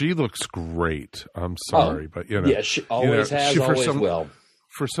 She looks great. I'm sorry, but yeah, she always has, always will.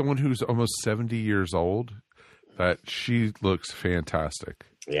 For someone who's almost 70 years old, that she looks fantastic.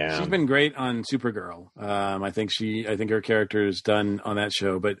 Yeah, she's been great on Supergirl. I think her character is done on that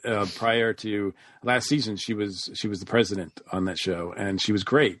show. But prior to last season, she was the president on that show, and she was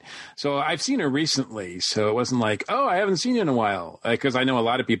great. So I've seen her recently. So it wasn't like, I haven't seen you in a while, because I know a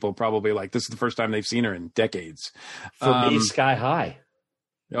lot of people probably like this is the first time they've seen her in decades. For me, Sky High.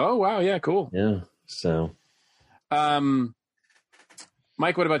 Oh wow, yeah, cool. Yeah. So, Mike,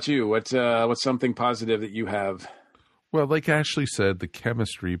 what about you? What's something positive that you have? Well, like Ashley said, the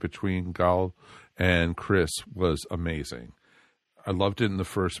chemistry between Gal and Chris was amazing. I loved it in the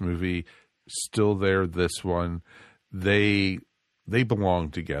first movie. Still there, this one. They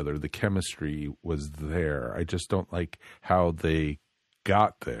belong together. The chemistry was there. I just don't like how they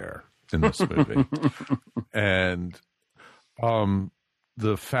got there in this movie. And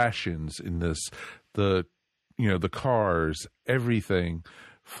the fashions in this, the cars, everything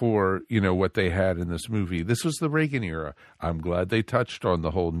for, what they had in this movie. This was the Reagan era. I'm glad they touched on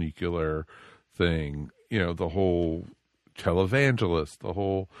the whole nuclear thing, the whole televangelist, the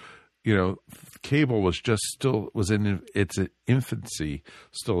whole, cable was in its infancy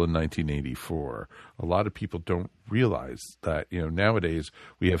still in 1984. A lot of people don't realize that, nowadays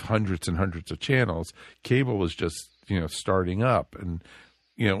we have hundreds and hundreds of channels. Cable was just, starting up, and,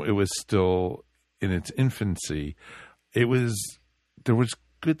 it was still in its infancy. There was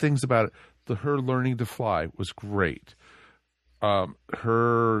good things about it. Her learning to fly was great.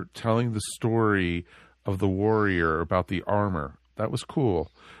 Her telling the story of the warrior about the armor, that was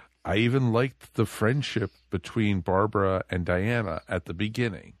cool. I even liked the friendship between Barbara and Diana at the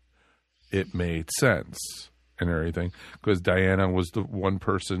beginning. It made sense and everything, because Diana was the one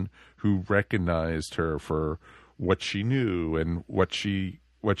person who recognized her for what she knew and what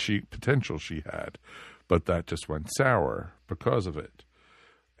potential she had. But that just went sour because of it.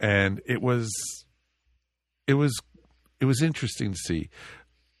 And it was interesting to see.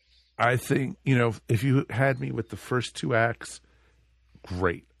 I think, if you had me with the first two acts,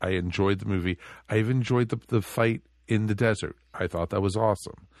 great. I enjoyed the movie. I've enjoyed the fight in the desert. I thought that was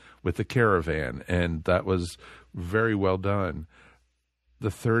awesome with the caravan, and that was very well done. The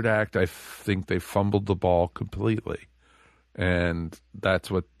third act, I think they fumbled the ball completely, and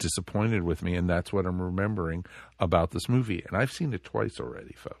that's what disappointed with me, and that's what I'm remembering about this movie. And I've seen it twice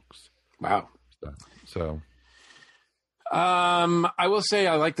already, folks. Wow. So I will say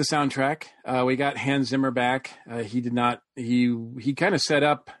I like the soundtrack. We got Hans Zimmer back. He kind of set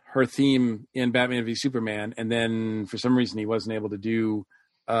up her theme in Batman v Superman, and then for some reason he wasn't able to do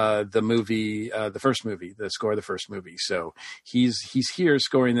the movie, the score of the first movie. So he's here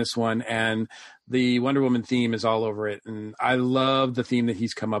scoring this one, and the Wonder Woman theme is all over it. And I love the theme that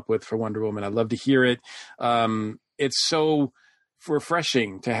he's come up with for Wonder Woman. I love to hear it. It's so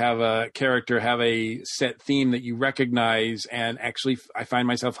refreshing to have a character have a set theme that you recognize, and actually I find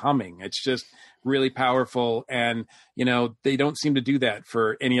myself humming. It's just really powerful, and they don't seem to do that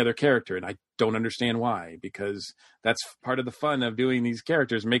for any other character, and I don't understand why, because that's part of the fun of doing these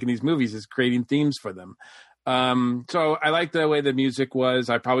characters, making these movies, is creating themes for them. So I like the way the music was.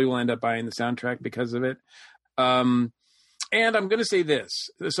 I probably will end up buying the soundtrack because of it. And I'm going to say this.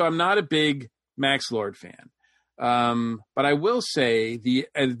 So I'm not a big Max Lord fan. But I will say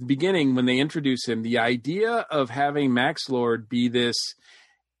at the beginning, when they introduce him, the idea of having Max Lord be this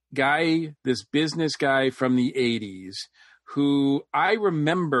guy, this business guy from the 80s, who I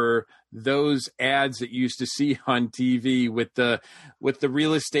remember those ads that you used to see on TV with the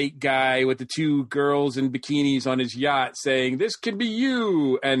real estate guy with the two girls in bikinis on his yacht saying, "This could be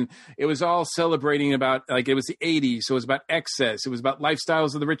you." And it was all celebrating about, like, it was the 80s. So it was about excess. It was about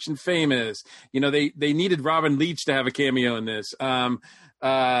lifestyles of the rich and famous. They needed Robin Leach to have a cameo in this.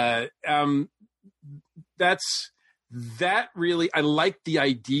 That really, I like the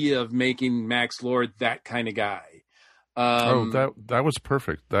idea of making Max Lord that kind of guy. That was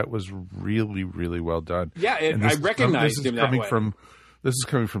perfect. That was really, really well done. Yeah, I recognized him that way. This is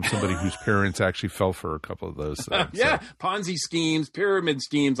coming from somebody whose parents actually fell for a couple of those things. Yeah, so. Ponzi schemes, pyramid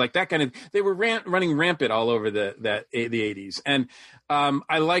schemes, like that kind of. They were running rampant all over the 80s, and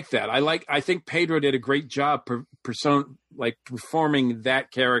I like that. I think Pedro did a great job performing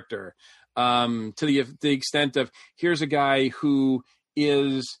that character to the extent of, here's a guy who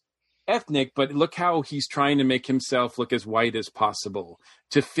is ethnic, but look how he's trying to make himself look as white as possible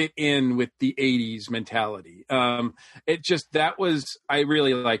to fit in with the 80s mentality. I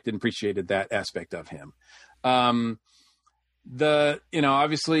really liked and appreciated that aspect of him.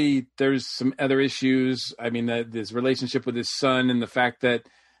 Obviously there's some other issues. I mean, his relationship with his son, and the fact that,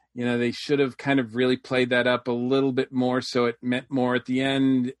 they should have kind of really played that up a little bit more, so it meant more at the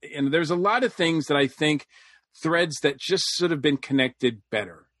end. And there's a lot of things that I think, threads that just should have been connected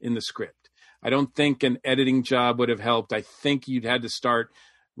better in the script. I don't think an editing job would have helped. I think you'd had to start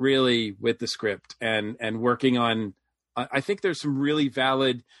really with the script and working on, I think there's some really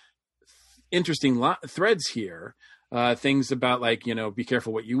valid, interesting threads here. Things about, like, be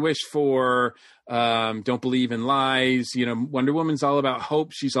careful what you wish for. Don't believe in lies. Wonder Woman's all about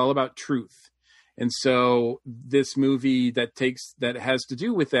hope. She's all about truth. And so this movie that has to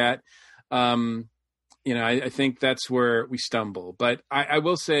do with that, I think that's where we stumble. But I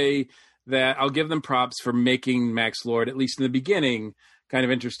will say that I'll give them props for making Max Lord, at least in the beginning, kind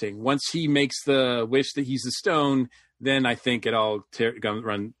of interesting. Once he makes the wish that he's the stone, then I think it all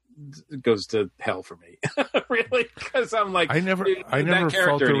goes to hell for me. Really, because I'm like, I never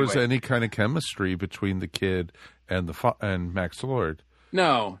felt there was any kind of chemistry between the kid and and Max Lord.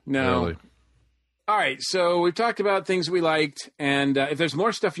 No. Really. All right, so we've talked about things we liked, and if there's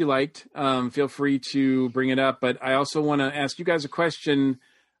more stuff you liked, feel free to bring it up. But I also want to ask you guys a question.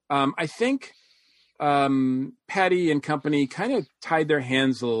 I think Patty and company kind of tied their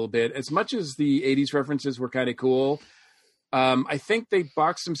hands a little bit. As much as the 80s references were kind of cool, I think they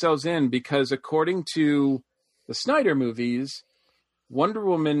boxed themselves in because according to the Snyder movies, Wonder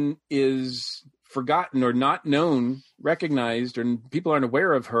Woman is forgotten or not known, recognized, or people aren't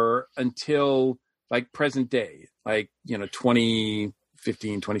aware of her until like present day, like, 2015,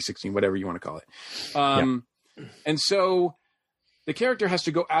 2016, whatever you want to call it. And so the character has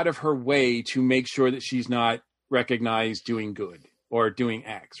to go out of her way to make sure that she's not recognized doing good or doing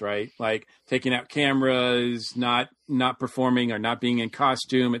acts, right? Like taking out cameras, not performing or not being in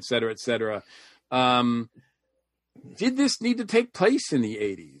costume, et cetera, et cetera. Did this need to take place in the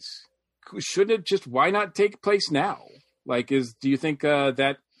 80s? Should it just, why not take place now? Like, do you think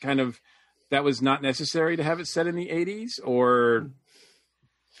that was not necessary to have it set in the 80s, or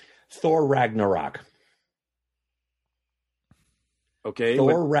Thor Ragnarok? Okay.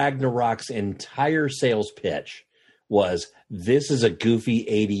 Thor Ragnarok's entire sales pitch was, this is a goofy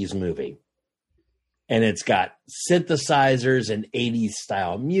 80s movie. And it's got synthesizers and 80s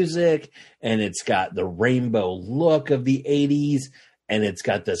style music, and it's got the rainbow look of the 80s, and it's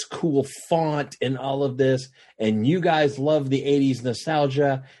got this cool font and all of this. And you guys love the 80s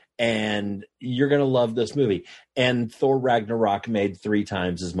nostalgia, and you're going to love this movie. And Thor Ragnarok made 3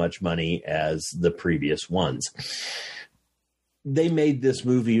 times as much money as the previous ones. They made this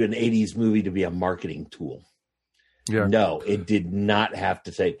movie an 80s movie to be a marketing tool. Yeah. No, it did not have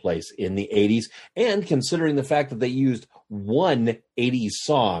to take place in the 80s. And considering the fact that they used one 80s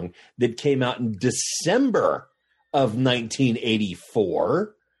song that came out in December of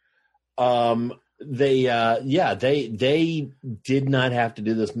 1984, they did not have to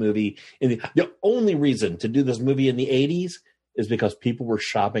do this movie. The only reason to do this movie in the 80s is because people were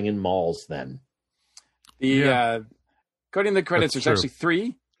shopping in malls then. According to the credits, That's there's true. actually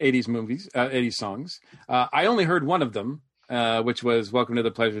 3 80s movies, 80s songs. I only heard one of them, which was Welcome to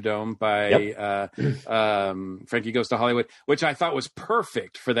the Pleasure Dome by Frankie Goes to Hollywood, which I thought was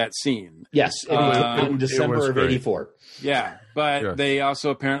perfect for that scene. Yes, it was in December of 84. Yeah, but they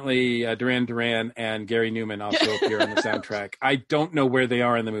also apparently, Duran Duran and Gary Newman also appear on the soundtrack. I don't know where they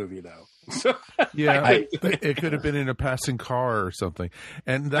are in the movie, though. So, it could have been in a passing car or something,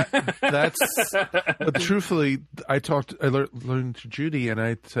 and that's. But truthfully, I learned to Judy, and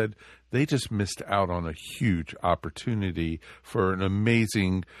I said they just missed out on a huge opportunity for an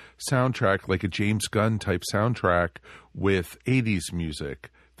amazing soundtrack, like a James Gunn type soundtrack with 80s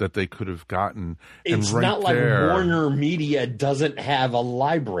music that they could have gotten. It's and right not like there, Warner Media doesn't have a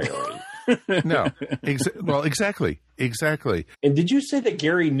library. No, exactly. And did you say that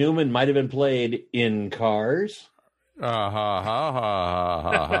Gary Newman might have been played in Cars? But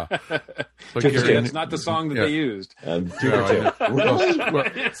that's not the song that they used. Really?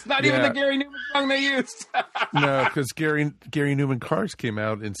 It's not even the Gary Newman song they used. No, because Gary Newman Cars came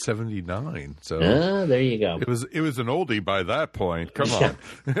out in '79. So there you go. It was an oldie by that point. Come on.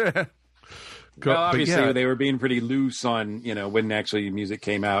 Well, obviously they were being pretty loose on when actually music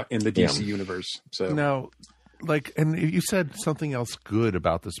came out in the DC universe. So now, and you said something else good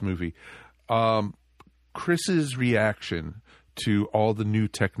about this movie. Chris's reaction to all the new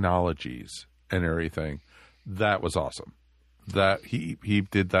technologies and everything, that was awesome. That he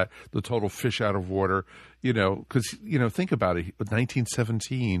did that, the total fish out of water, because, think about it.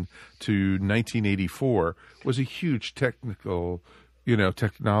 1917 to 1984 was a huge technology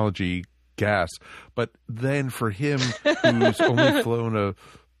gas. But then for him, who's only flown a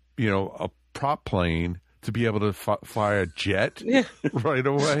prop plane, to be able to fly a jet right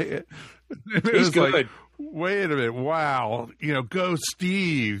away. He's good. Like, wait a minute! Wow, go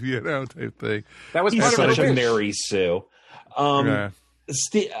Steve, type thing. That was He's part of such a wish. Mary Sue.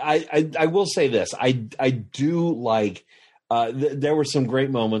 Steve, I will say this: I do like. There were some great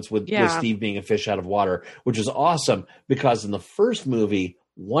moments with Steve being a fish out of water, which is awesome because in the first movie,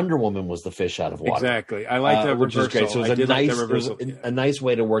 Wonder Woman was the fish out of water. Exactly, I like that which reversal. is great. So it was a nice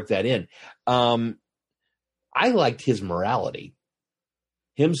way to work that in. I liked his morality.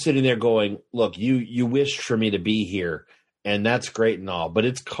 Him sitting there going, look, you wished for me to be here, and that's great and all, but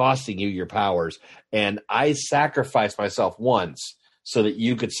it's costing you your powers. And I sacrificed myself once so that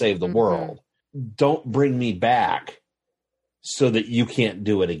you could save the world. Don't bring me back so that you can't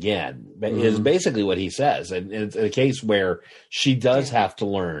do it again. Is basically what he says. And it's a case where she does have to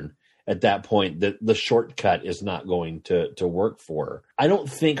learn at that point that the shortcut is not going to work for her. I don't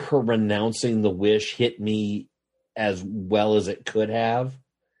think her renouncing the wish hit me as well as it could have.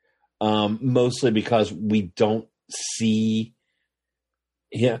 mostly because we don't see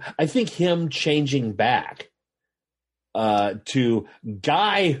him. I think him changing back to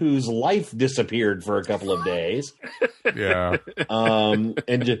guy whose life disappeared for a couple of days. Yeah. And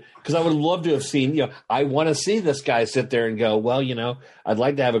because I would love to have seen, I want to see this guy sit there and go, well, I'd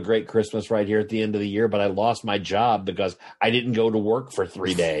like to have a great Christmas right here at the end of the year, but I lost my job because I didn't go to work for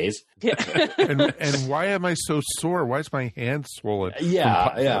 3 days. and why am I so sore? Why is my hand swollen?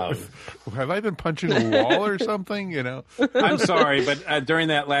 Yeah. Have I been punching a wall or something? I'm sorry, but during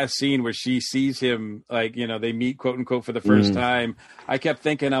that last scene where she sees him, they meet, quote unquote, for the first time, I kept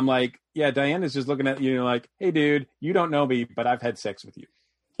thinking, I'm like, yeah, Diana's just looking at you like, hey, dude, you don't know me, but I've had sex with you.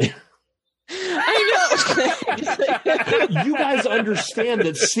 I know. You guys understand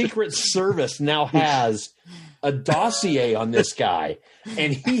that Secret Service now has a dossier on this guy,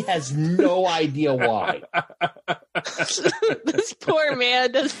 and he has no idea why. This poor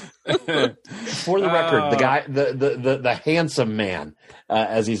man does. For the record, the guy, the handsome man,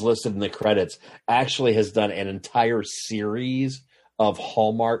 as he's listed in the credits, actually has done an entire series of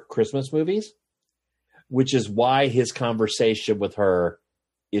Hallmark Christmas movies, which is why his conversation with her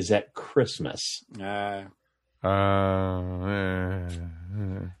is at Christmas. Yep.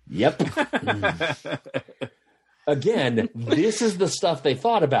 Again, this is the stuff they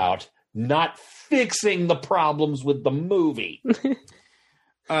thought about, not fixing the problems with the movie.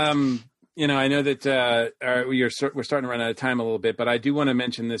 I know that we're starting to run out of time a little bit, but I do want to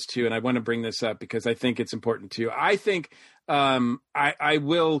mention this too, and I want to bring this up because I think it's important too. I think I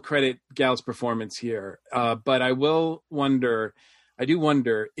will credit Gal's performance here, but I do wonder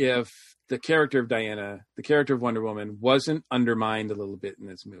if the character of Diana, the character of Wonder Woman, wasn't undermined a little bit in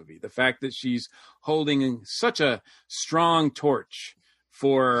this movie. The fact that she's holding such a strong torch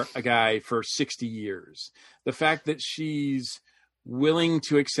for a guy for 60 years, the fact that she's willing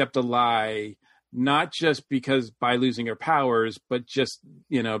to accept a lie, not just because by losing her powers, but just,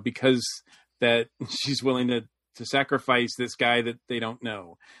 because that she's willing to sacrifice this guy that they don't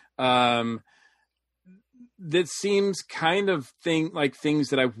know. That seems kind of things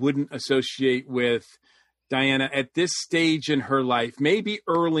that I wouldn't associate with Diana at this stage in her life, maybe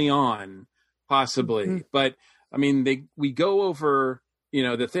early on, possibly. Mm-hmm. But I mean, we go over, the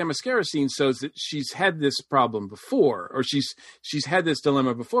Themyscira scene shows that she's had this problem before, or she's had this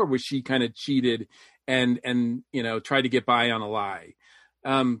dilemma before where she kind of cheated and tried to get by on a lie.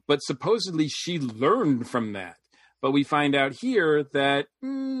 But supposedly she learned from that. But we find out here that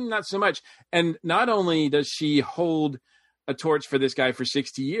not so much. And not only does she hold a torch for this guy for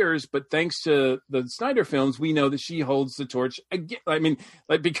 60 years, but thanks to the Snyder films, we know that she holds the torch again. I mean,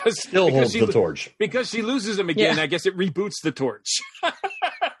 because holds the torch. Because she loses him again, yeah. I guess it reboots the torch.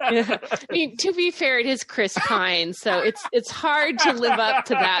 Yeah. I mean, to be fair, it is Chris Pine, so it's hard to live up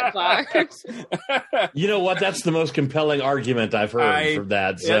to that bar. You know what? That's the most compelling argument I've heard from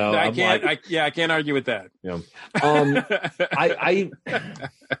that. So I can't argue with that. Yeah. I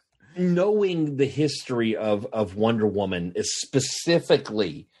knowing the history of Wonder Woman is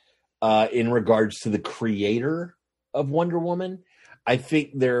specifically in regards to the creator of Wonder Woman, I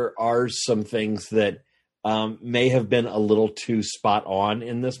think there are some things that may have been a little too spot on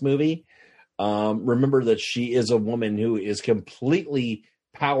in this movie. Remember that she is a woman who is completely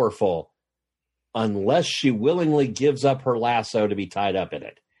powerful unless she willingly gives up her lasso to be tied up in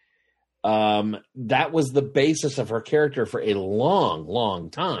it. That was the basis of her character for a long, long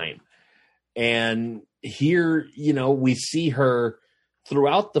time. And here, we see her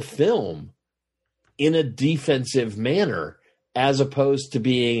throughout the film in a defensive manner, as opposed to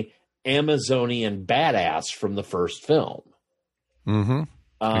being Amazonian badass from the first film. Mm-hmm.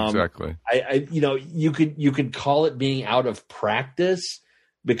 Exactly. You could call it being out of practice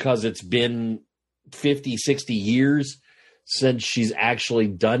because it's been 50, 60 years since she's actually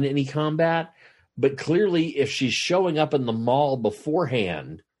done any combat. But clearly, if she's showing up in the mall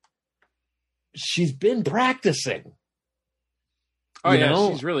beforehand, she's been practicing. Oh, yeah,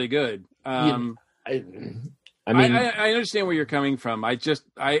 she's really good. I mean, I understand where you're coming from. I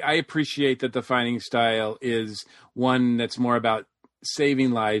appreciate that the fighting style is one that's more about saving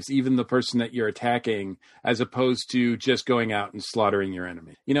lives, even the person that you're attacking, as opposed to just going out and slaughtering your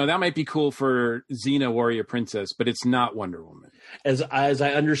enemy. That might be cool for Xena Warrior Princess, but it's not Wonder Woman. As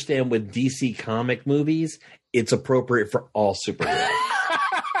I understand with DC comic movies, it's appropriate for all superheroes.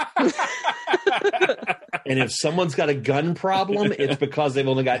 And if someone's got a gun problem, it's because they've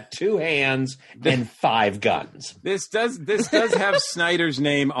only got 2 hands and 5 guns. This does have Snyder's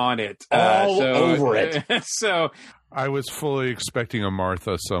name on it. Over it. So I was fully expecting a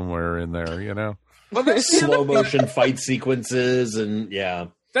Martha somewhere in there, Well, slow motion fight sequences and yeah.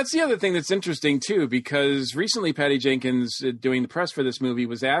 That's the other thing that's interesting, too, because recently Patty Jenkins, doing the press for this movie,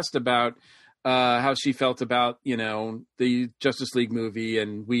 was asked about how she felt about, the Justice League movie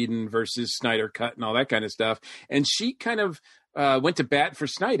and Whedon versus Snyder cut and all that kind of stuff. And she kind of went to bat for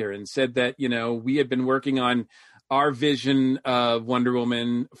Snyder and said that, we had been working on our vision of Wonder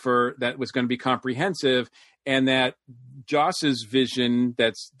Woman that was going to be comprehensive, and that Joss's vision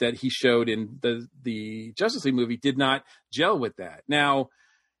that he showed in the Justice League movie did not gel with that. Now,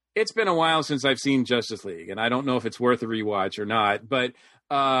 it's been a while since I've seen Justice League, and I don't know if it's worth a rewatch or not, but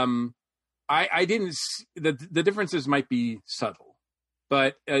I didn't. The differences might be subtle,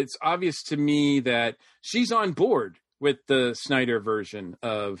 but it's obvious to me that she's on board with the Snyder version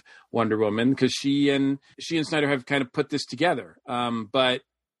of Wonder Woman, because she and Snyder have kind of put this together. But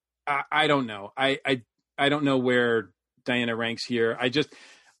I don't know. I don't know where Diana ranks here. I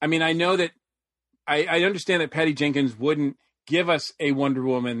know that I understand that Patty Jenkins wouldn't give us a Wonder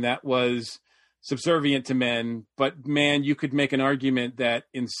Woman that was subservient to men, but man, you could make an argument that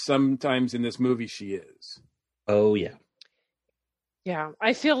sometimes in this movie she is. Oh yeah. Yeah,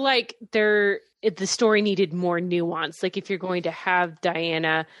 I feel like the story needed more nuance. Like if you're going to have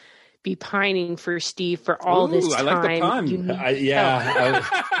Diana be pining for Steve for all this time. I like the pun. Hey, I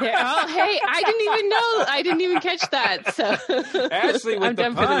didn't even catch that. So Ashley with I'm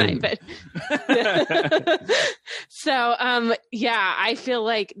done for the night. But so I feel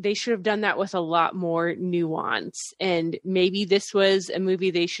like they should have done that with a lot more nuance. And maybe this was a movie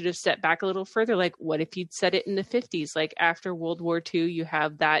they should have set back a little further. Like, what if you'd set it in the 50s? Like after World War II, you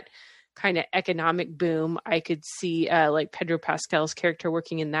have that kind of economic boom. I could see like Pedro Pascal's character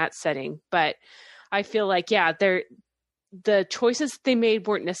working in that setting. But I feel like, the choices they made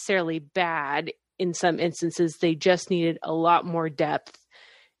weren't necessarily bad in some instances. They just needed a lot more depth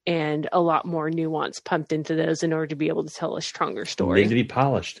and a lot more nuance pumped into those in order to be able to tell a stronger story. They need to be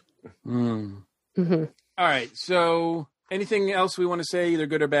polished. Mm. Mm-hmm. All right. So anything else we want to say, either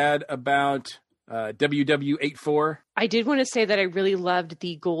good or bad, about WW84? I did want to say that I really loved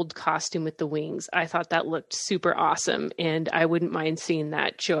the gold costume with the wings. I thought that looked super awesome, and I wouldn't mind seeing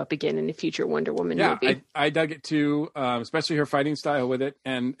that show up again in a future Wonder Woman movie. I dug it too, especially her fighting style with it.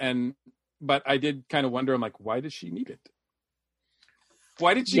 But I did kind of wonder, I'm like, why does she need it?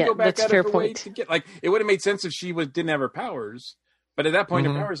 Why did she go back out of her way to get, like, it would have made sense if she didn't have her powers, but at that point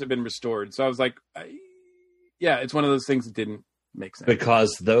her powers had been restored. So I was like, it's one of those things that didn't make sense.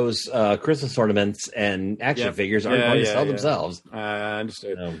 Because those Christmas ornaments and action figures aren't going to sell themselves. I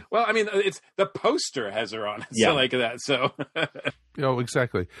understood. Well, I mean, it's the poster has her on it, so like that. So,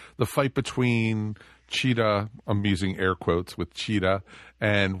 exactly. The fight between Cheetah, I'm using air quotes with Cheetah,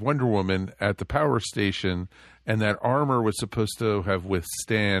 and Wonder Woman at the power station, and that armor was supposed to have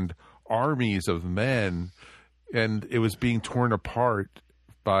withstand armies of men, and it was being torn apart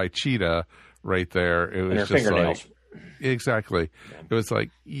by Cheetah right there. It was just fingernails. Exactly. Yeah. It was like,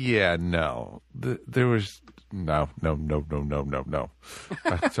 no. There was no.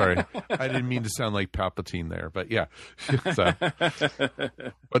 Sorry. I didn't mean to sound like Palpatine there, but yeah. So,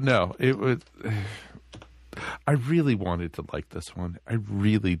 but no, it was. I really wanted to like this one. I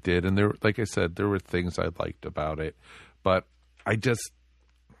really did. And there, like I said, there were things I liked about it, but I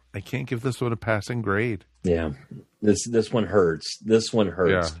can't give this one a passing grade. Yeah. This one hurts. This one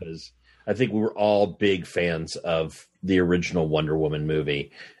hurts because I think we were all big fans of the original Wonder Woman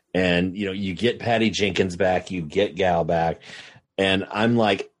movie. And, you get Patty Jenkins back, you get Gal back. And I'm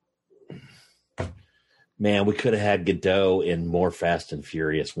like, man, we could have had Godot in more Fast and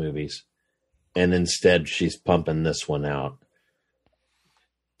Furious movies. And instead she's pumping this one out.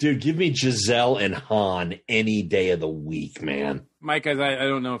 Dude, give me Giselle and Han any day of the week, man. Mike, I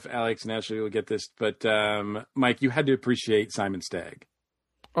don't know if Alex and Ashley will get this, but Mike, you had to appreciate Simon Stagg.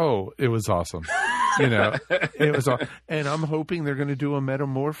 Oh, it was awesome. It was awesome. And I'm hoping they're going to do a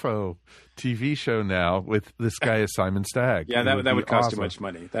Metamorpho TV show now with this guy as Simon Stagg. Yeah, that would cost too much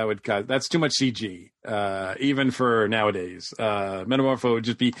money. That's too much CG, even for nowadays. Metamorpho would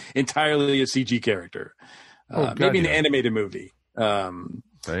just be entirely a CG character. Maybe an animated movie.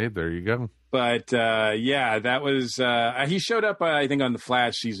 Hey, there you go. But that was he showed up I think on The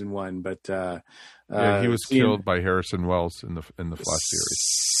Flash season 1, but he was killed by Harrison Wells in the Flash series.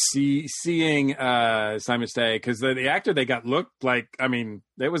 Seeing Simon Stagg, because the actor they got looked like, I mean,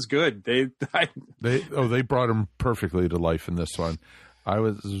 it was good. They brought him perfectly to life in this one. I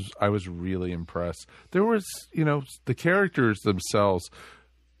was really impressed. There was, the characters themselves.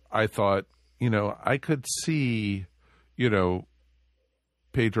 I thought, I could see,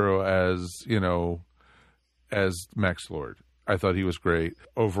 Pedro as Max Lord. I thought he was great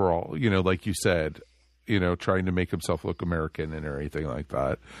overall. Like you said, trying to make himself look American and everything like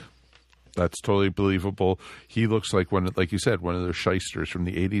that. That's totally believable. He looks like like you said, one of those shysters from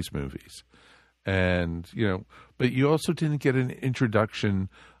the 80s movies. And, but you also didn't get an introduction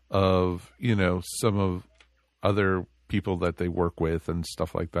of, some of other people that they work with and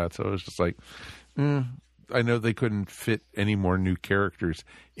stuff like that. So it was just like, I know they couldn't fit any more new characters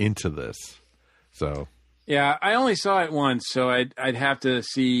into this. So. Yeah, I only saw it once, so I'd have to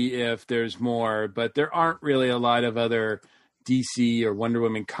see if there's more. But there aren't really a lot of other DC or Wonder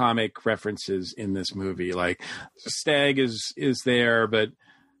Woman comic references in this movie. Like Stag is there, but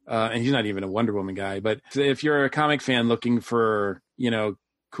and he's not even a Wonder Woman guy. But if you're a comic fan looking for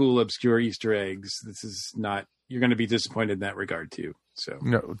cool obscure Easter eggs, this is not. You're going to be disappointed in that regard too. So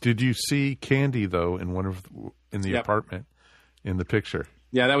no, did you see Candy though in the apartment in the picture?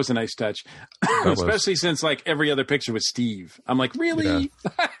 Yeah, that was a nice touch, especially since like every other picture was Steve. I'm like, really?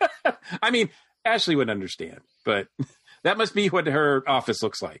 Yeah. I mean, Ashley would understand, but that must be what her office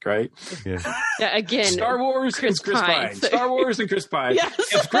looks like, right? Yeah. Again, Star Wars and Chris Pine. Star Wars and Chris Pine. Yes.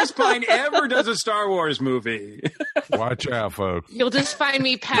 If Chris Pine ever does a Star Wars movie, watch out, folks. You'll just find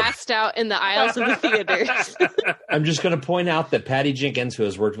me passed out in the aisles of the theaters. I'm just going to point out that Patty Jenkins, who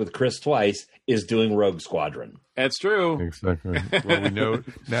has worked with Chris twice, is doing Rogue Squadron. That's true. Exactly. Well, we know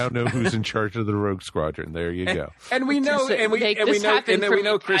who's in charge of the Rogue Squadron. There you go. And we know, and we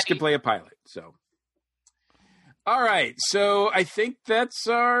know Chris can play a pilot. So. All right, so I think that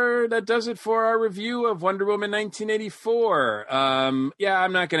does it for our review of Wonder Woman 1984. Yeah,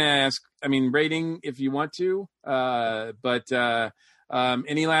 I'm not going to ask. I mean, rating if you want to, but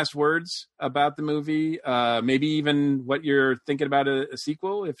any last words about the movie? Maybe even what you're thinking about a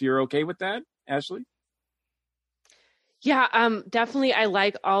sequel, if you're okay with that, Ashley. Yeah, definitely. I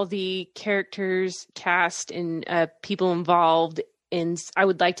like all the characters, cast, and people involved, and I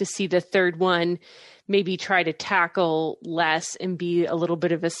would like to see the third one maybe try to tackle less and be a little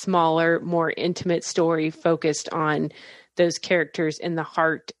bit of a smaller, more intimate story focused on those characters in the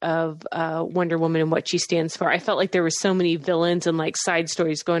heart of Wonder Woman and what she stands for. I felt like there were so many villains and like side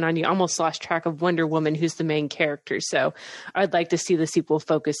stories going on. You almost lost track of Wonder Woman, who's the main character. So I'd like to see the sequel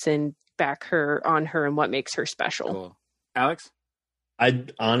focus in back on her and what makes her special. Cool. Alex?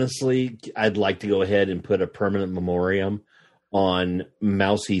 I'd like to go ahead and put a permanent memoriam on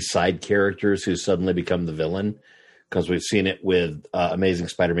mousy side characters who suddenly become the villain, because we've seen it with Amazing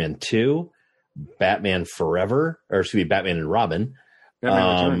Spider-Man 2, Batman Forever, or excuse me, Batman and Robin,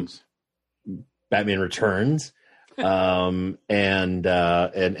 Batman Returns, and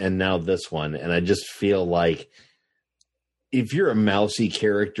now this one. And I just feel like if you're a mousy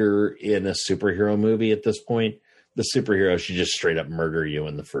character in a superhero movie at this point, the superhero should just straight up murder you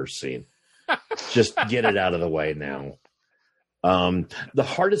in the first scene. Just get it out of the way now. The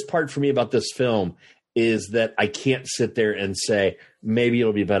hardest part for me about this film is that I can't sit there and say, maybe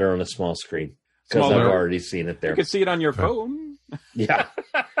it'll be better on a small screen, because I've already seen it there. You can see it on your phone. Yeah.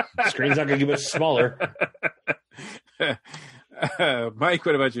 Screen's not going to get much smaller. Mike,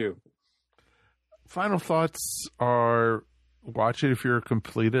 what about you? Final thoughts are, watch it if you're a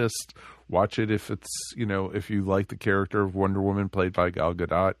completist. Watch it if it's, if you like the character of Wonder Woman played by Gal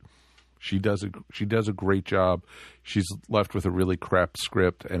Gadot. She does a great job. She's left with a really crap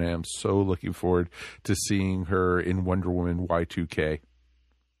script, and I am so looking forward to seeing her in Wonder Woman Y2K.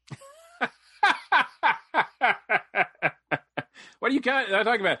 What are you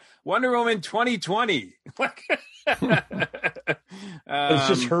talking about? Wonder Woman 2020. It's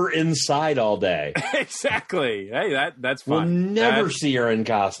just her inside all day. Exactly. Hey, that's fine. We'll never see her in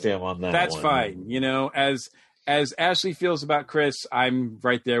costume on that. That's one. Fine. As Ashley feels about Chris, I'm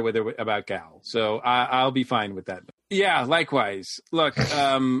right there with her about Gal. So I'll be fine with that. Yeah, likewise. Look,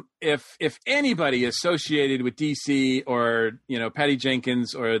 if anybody associated with DC or, Patty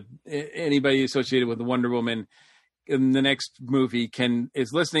Jenkins or anybody associated with the Wonder Woman in the next movie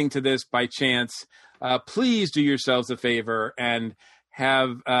is listening to this by chance, please do yourselves a favor and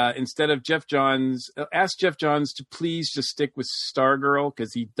have, instead of Jeff Johns, ask Jeff Johns to please just stick with Stargirl,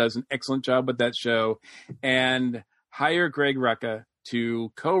 because he does an excellent job with that show, and hire Greg Rucka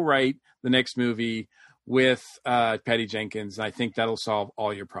to co-write the next movie with Patty Jenkins. I think that'll solve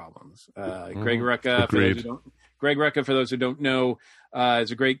all your problems. Greg Rucka, for those who don't know,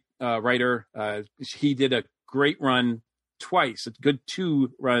 is a great writer. He did a great run twice, a good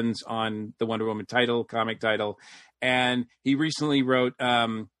 2 runs on the Wonder Woman comic title. And he recently wrote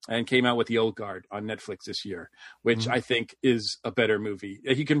and came out with The Old Guard on Netflix this year, which I think is a better movie.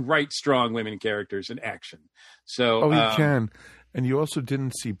 He can write strong women characters in action. So, he can. And you also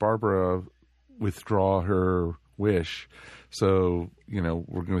didn't see Barbara withdraw her wish. So,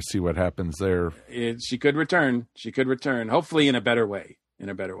 we're going to see what happens there. She could return. Hopefully in a better way.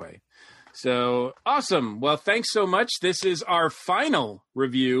 So awesome. Well, thanks so much. This is our final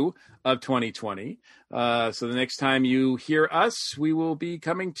review of 2020. So the next time you hear us, we will be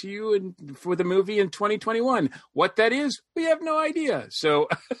coming to you for the movie in 2021. What that is, we have no idea. So,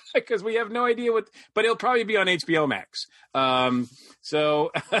 because we have no idea but it'll probably be on HBO Max.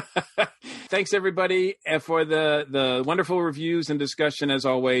 So thanks everybody for the wonderful reviews and discussion as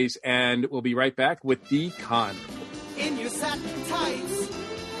always. And we'll be right back with the con. In your satin tights,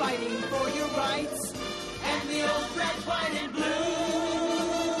 fighting for your rights, and the old red, white, and blue.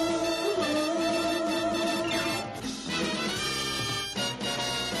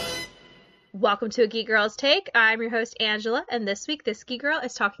 Welcome to A Geek Girl's Take. I'm your host, Angela, and this week, this Geek Girl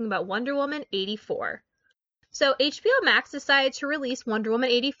is talking about Wonder Woman 84. So, HBO Max decided to release Wonder Woman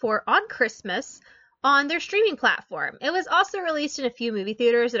 84 on Christmas on their streaming platform. It was also released in a few movie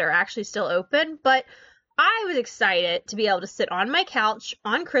theaters that are actually still open, but I was excited to be able to sit on my couch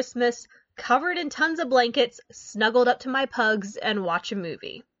on Christmas, covered in tons of blankets, snuggled up to my pugs, and watch a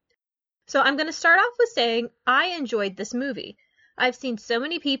movie. So I'm going to start off with saying I enjoyed this movie. I've seen so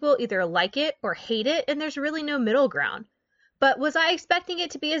many people either like it or hate it, and there's really no middle ground. But was I expecting it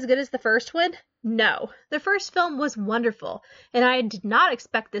to be as good as the first one? No. The first film was wonderful, and I did not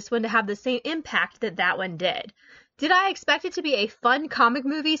expect this one to have the same impact that one did. Did I expect it to be a fun comic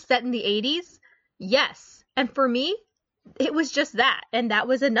movie set in the 80s? Yes. And for me, it was just that, and that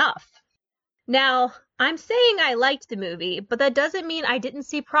was enough. Now, I'm saying I liked the movie, but that doesn't mean I didn't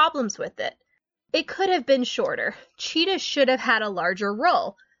see problems with it. It could have been shorter. Cheetah should have had a larger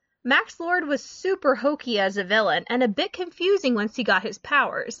role. Max Lord was super hokey as a villain, and a bit confusing once he got his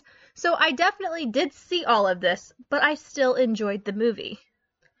powers. So I definitely did see all of this, but I still enjoyed the movie.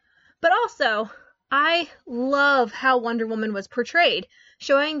 But also, I love how Wonder Woman was portrayed,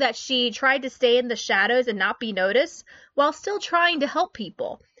 showing that she tried to stay in the shadows and not be noticed, while still trying to help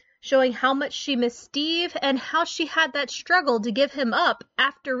people, showing how much she missed Steve and how she had that struggle to give him up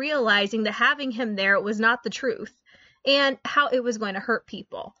after realizing that having him there was not the truth, and how it was going to hurt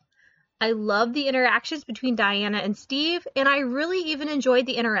people. I love the interactions between Diana and Steve, and I really even enjoyed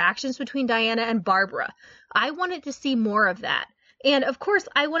the interactions between Diana and Barbara. I wanted to see more of that. And of course,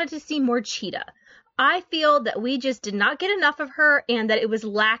 I wanted to see more Cheetah. I feel that we just did not get enough of her, and that it was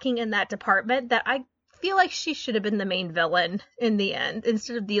lacking in that department, that I feel like she should have been the main villain in the end,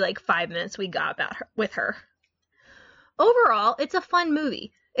 instead of the 5 minutes we got with her. Overall, it's a fun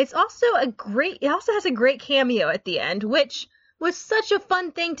movie. It also has a great cameo at the end, which was such a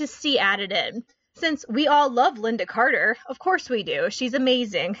fun thing to see added in. Since we all love Linda Carter, of course we do. She's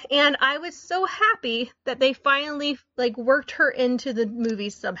amazing. And I was so happy that they finally worked her into the movie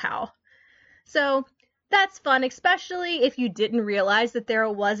somehow. So that's fun, especially if you didn't realize that there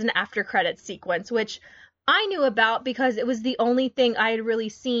was an after credits sequence, which I knew about because it was the only thing I had really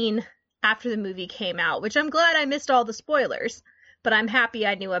seen after the movie came out, which I'm glad I missed all the spoilers, but I'm happy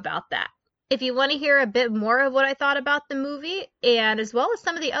I knew about that. If you want to hear a bit more of what I thought about the movie, and as well as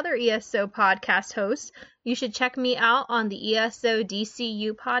some of the other ESO podcast hosts, you should check me out on the ESO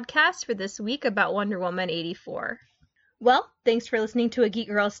DCU podcast for this week about Wonder Woman 84. Well, thanks for listening to A Geek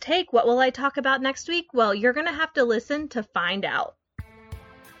Girl's Take. What will I talk about next week? Well, you're going to have to listen to find out.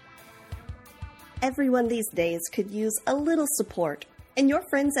 Everyone these days could use a little support, and your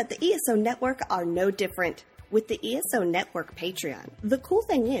friends at the ESO Network are no different. With the ESO Network Patreon, the cool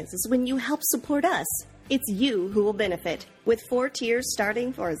thing is when you help support us, it's you who will benefit. With 4 tiers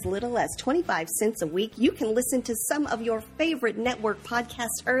starting for as little as 25 cents a week, you can listen to some of your favorite network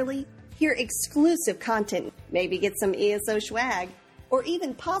podcasts early, hear exclusive content, maybe get some ESO swag, or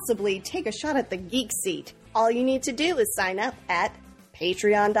even possibly take a shot at the geek seat. All you need to do is sign up at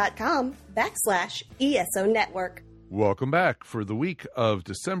patreon.com/ESO Network. Welcome back for the week of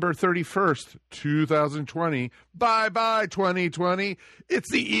December 31st, 2020. Bye-bye, 2020.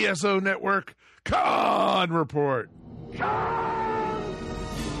 It's the ESO Network Con Report.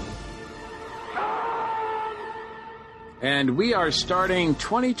 And we are starting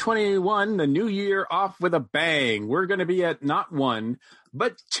 2021, the new year, off with a bang. We're going to be at not 1,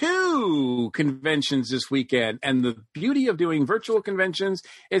 but 2 conventions this weekend. And the beauty of doing virtual conventions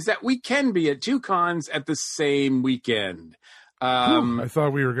is that we can be at 2 cons at the same weekend. I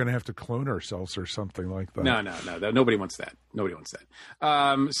thought we were going to have to clone ourselves or something like that. No. Nobody wants that.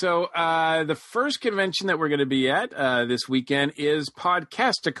 So the first convention that we're going to be at this weekend is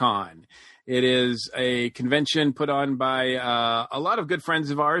Podcasticon. It is a convention put on by a lot of good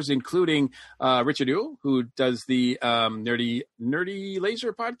friends of ours, including Richard Ewell, who does the Nerdy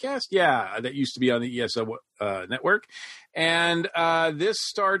Laser podcast. Yeah, that used to be on the ESO network. And this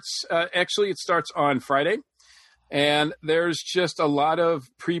starts, it starts on Friday. And there's just a lot of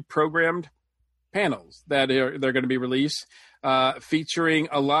pre-programmed panels that they're going to be released, featuring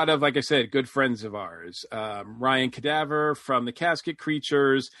a lot of, like I said, good friends of ours. Ryan Cadaver from the Casket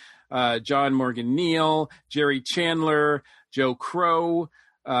Creatures, John Morgan Neal, Jerry Chandler, Joe Crow,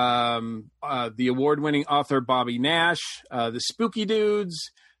 the award-winning author Bobby Nash, the Spooky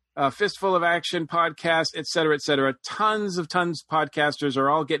Dudes, Fistful of Action podcast, et cetera, et cetera. Tons of podcasters are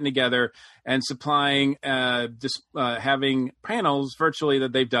all getting together and supplying, having panels virtually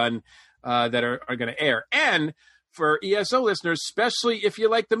that they've done that are going to air. And for ESO listeners, especially if you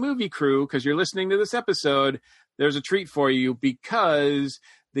like the movie crew, because you're listening to this episode, there's a treat for you, because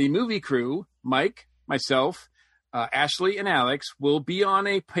the movie crew, Mike, myself, Ashley, and Alex, will be on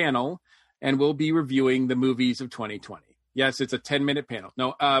a panel and we'll be reviewing the movies of 2020. Yes, it's a 10-minute panel.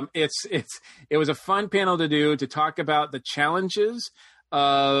 No, it was a fun panel to do, to talk about the challenges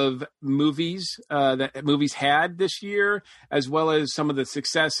of movies that movies had this year, as well as some of the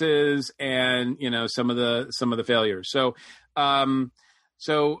successes and, you know, some of the failures. So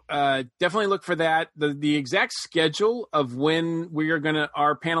definitely look for that. The exact schedule of when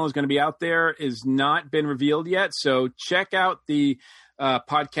our panel is going to be out there is not been revealed yet. So check out the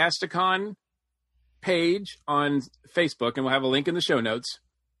Podcasticon page on Facebook, and we'll have a link in the show notes.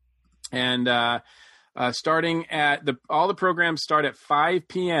 And starting at all the programs start at 5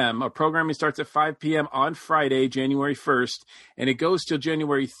 p.m. Programming starts at 5 p.m. on Friday, January 1st, and it goes till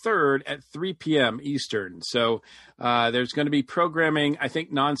January 3rd at 3 p.m. Eastern. So there's going to be programming, I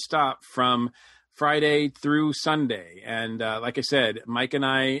think, nonstop from Friday through Sunday. And like I said, Mike and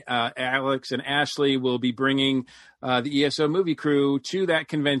I, Alex and Ashley, will be bringing the ESO movie crew to that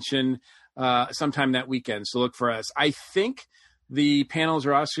convention sometime that weekend. So look for us. I think the panels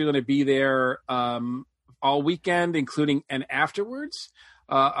are also going to be there all weekend, including and afterwards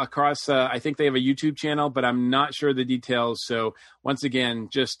across. I think they have a YouTube channel, but I'm not sure the details. So once again,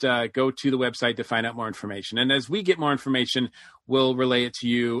 just go to the website to find out more information. And as we get more information, we'll relay it to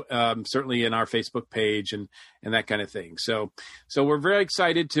you, certainly in our Facebook page and that kind of thing. So we're very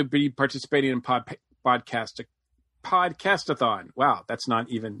excited to be participating in Podcastathon. Wow, that's not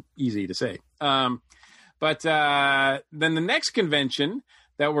even easy to say. But then the next convention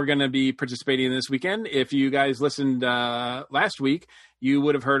that we're going to be participating in this weekend, if you guys listened last week, you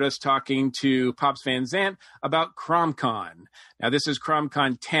would have heard us talking to Pops Van Zandt about CromCon. Now, this is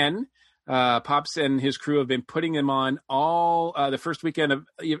CromCon 10. Pops and his crew have been putting them on all the first weekend of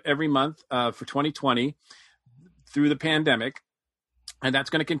every month for 2020 through the pandemic. And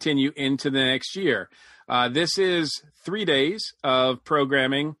that's going to continue into the next year. This is 3 days of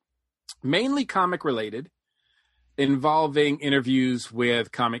programming, mainly comic related, involving interviews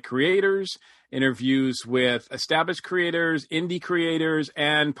with comic creators, interviews with established creators, indie creators,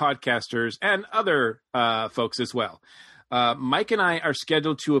 and podcasters, and other folks as well. Mike and I are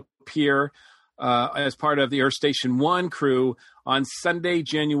scheduled to appear as part of the Earth Station 1 crew on Sunday,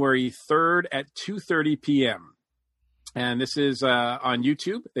 January 3rd at 2:30 p.m. And this is on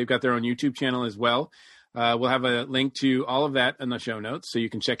YouTube. They've got their own YouTube channel as well. We'll have a link to all of that in the show notes, so you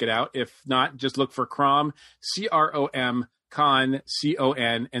can check it out. If not, just look for Crom, C-R-O-M, Con,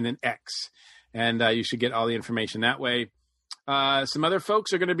 C-O-N, and then X. And you should get all the information that way. Some other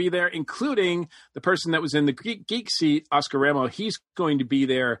folks are going to be there, including the person that was in the Geek Seat, Oscar Ramo. He's going to be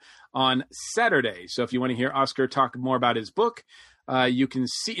there on Saturday. So if you want to hear Oscar talk more about his book, you can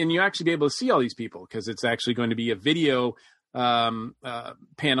see, and you actually be able to see all these people, because it's actually going to be a video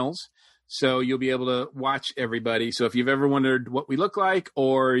panels. So you'll be able to watch everybody. So if you've ever wondered what we look like,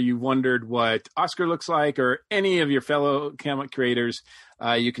 or you wondered what Oscar looks like, or any of your fellow comic creators,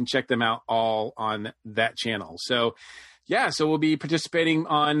 you can check them out all on that channel. So yeah, so we'll be participating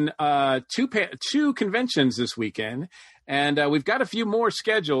on two conventions this weekend, and we've got a few more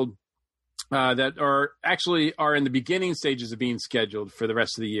scheduled that are in the beginning stages of being scheduled for the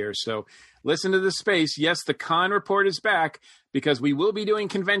rest of the year. So listen to the space. Yes, the Con Report is back, because we will be doing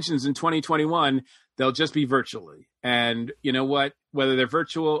conventions in 2021. They'll just be virtually. And you know what? Whether they're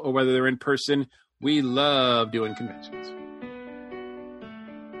virtual or whether they're in person, we love doing conventions.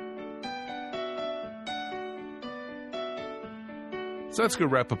 So that's going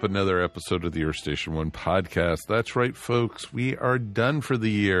to wrap up another episode of the Earth Station 1 podcast. That's right, folks. We are done for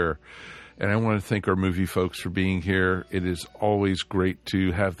the year. And I want to thank our movie folks for being here. It is always great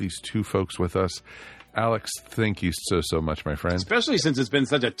to have these two folks with us. Alex, thank you so much, my friend. Especially since it's been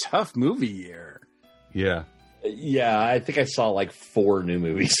such a tough movie year. Yeah. Yeah, I think I saw like 4 new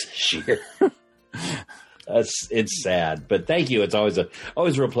movies this year. It's sad, but thank you. It's always a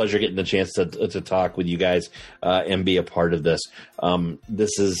real pleasure getting the chance to talk with you guys and be a part of this.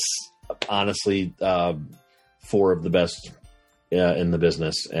 This is honestly 4 of the best in the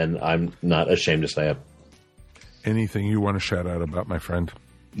business, and I'm not ashamed to say it. Anything you want to shout out about, my friend?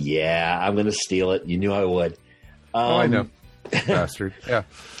 Yeah, I'm going to steal it. You knew I would. I know. Bastard. Yeah.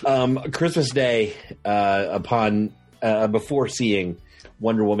 Christmas Day, before seeing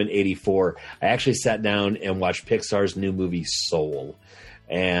Wonder Woman 84, I actually sat down and watched Pixar's new movie Soul.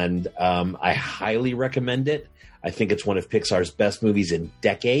 And I highly recommend it. I think it's one of Pixar's best movies in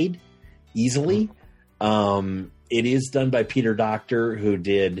decade, easily. It is done by Peter Docter, who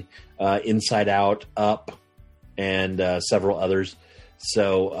did Inside Out, Up, and several others.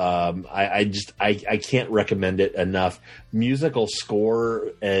 So I can't recommend it enough. Musical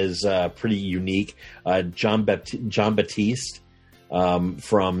score is pretty unique. John Batiste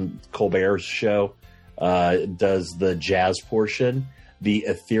from Colbert's show does the jazz portion. The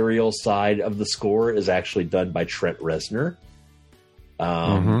ethereal side of the score is actually done by Trent Reznor.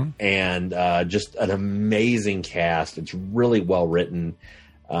 And just an amazing cast. It's really well written.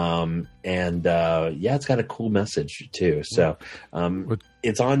 It's got a cool message too. So,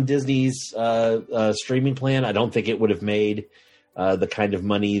 it's on Disney's, streaming plan. I don't think it would have made, the kind of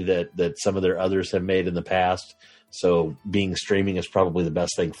money that some of their others have made in the past. So being streaming is probably the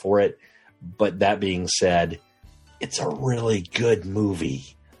best thing for it. But that being said, it's a really good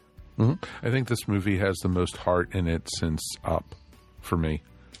movie. I think this movie has the most heart in it since Up for me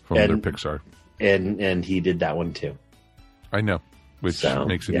from their Pixar. And he did that one too. I know. Which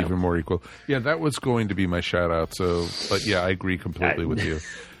makes it even more equal. Yeah, that was going to be my shout out. So, but yeah, I agree completely with you.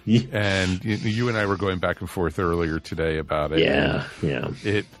 And you and I were going back and forth earlier today about it. Yeah.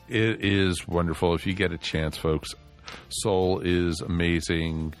 It is wonderful. If you get a chance, folks, Soul is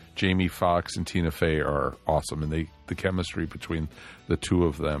amazing. Jamie Foxx and Tina Fey are awesome. And the chemistry between the two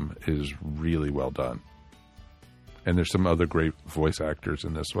of them is really well done. And there's some other great voice actors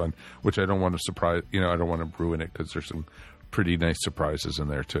in this one, which I don't want to surprise, I don't want to ruin it because there's some pretty nice surprises in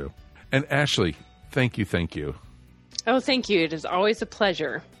there too. And Ashley, thank you. Oh, thank you. It is always a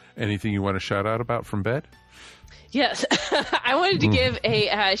pleasure. Anything you want to shout out about from bed? Yes. I wanted to give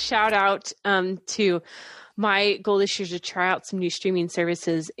a shout out to my goal this year to try out some new streaming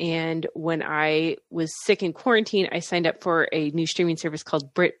services. And when I was sick in quarantine, I signed up for a new streaming service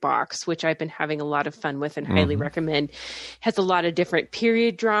called BritBox, which I've been having a lot of fun with and highly recommend. Has a lot of different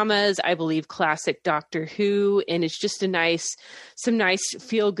period dramas, I believe classic Doctor Who, and it's just some nice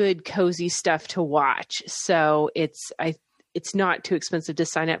feel good, cozy stuff to watch. So it's not too expensive to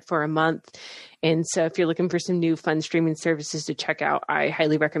sign up for a month. And so if you're looking for some new fun streaming services to check out, I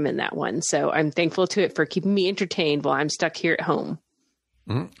highly recommend that one. So I'm thankful to it for keeping me entertained while I'm stuck here at home.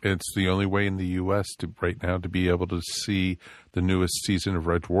 It's the only way in the U.S. right now to be able to see the newest season of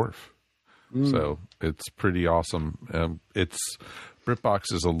Red Dwarf. So it's pretty awesome.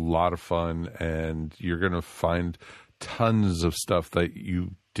 BritBox is a lot of fun, and you're going to find tons of stuff that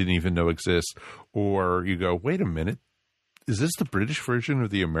you didn't even know exists. Or you go, wait a minute. Is this the British version of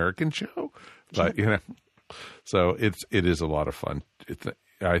the American show? But so it is a lot of fun.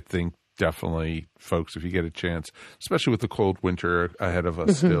 I think definitely, folks, if you get a chance, especially with the cold winter ahead of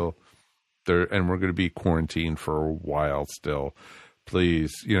us still, and we're going to be quarantined for a while still.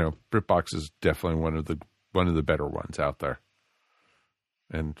 Please, BritBox is definitely one of the better ones out there.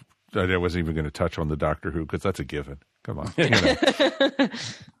 And I wasn't even going to touch on the Doctor Who because that's a given. Come on.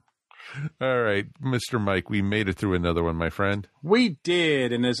 All right, Mr. Mike, we made it through another one, my friend. We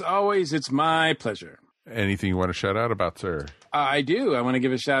did, and as always, it's my pleasure. Anything you want to shout out about, sir? I do. I want to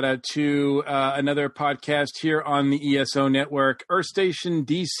give a shout out to another podcast here on the ESO network, Earth Station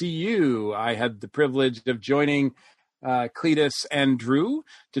DCU. I had the privilege of joining Cletus and Drew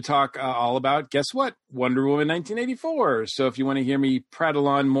to talk all about, guess what? Wonder Woman 1984. So if you want to hear me prattle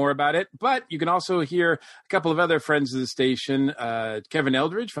on more about it, but you can also hear a couple of other friends of the station. Kevin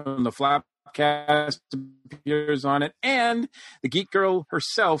Eldridge from the Flapcast appears on it, and the Geek Girl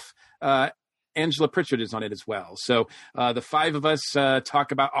herself, Angela Pritchard, is on it as well. So the 5 of us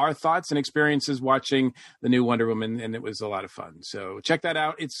talk about our thoughts and experiences watching the new Wonder Woman, and it was a lot of fun. So check that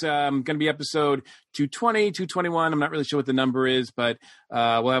out. It's going to be episode 220, 221. I'm not really sure what the number is, but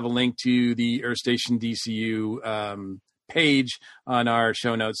we'll have a link to the Earth Station DCU page on our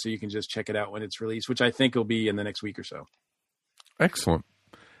show notes, so you can just check it out when it's released, which I think will be in the next week or so. Excellent.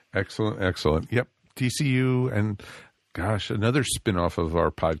 Yep. DCU, and another spin-off of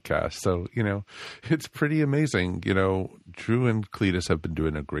our podcast. So, it's pretty amazing. Drew and Cletus have been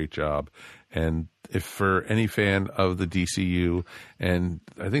doing a great job. And if for any fan of the DCU, and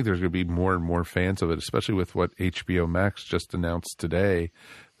I think there's going to be more and more fans of it, especially with what HBO Max just announced today,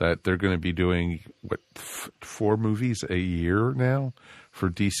 that they're going to be doing, 4 movies a year now for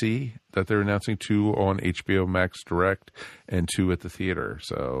DC, that they're announcing 2 on HBO Max Direct and 2 at the theater.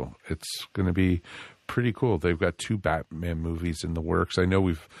 So it's going to be pretty cool. They've got 2 Batman movies in the works. I know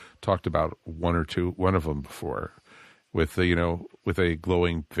we've talked about one of them before, with with a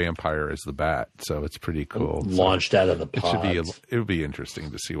glowing vampire as the Bat. So it's pretty cool. Launched out of the pods. It would be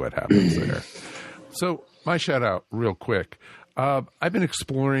interesting to see what happens there. So my shout out real quick. I've been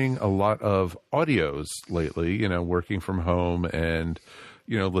exploring a lot of audios lately, working from home and,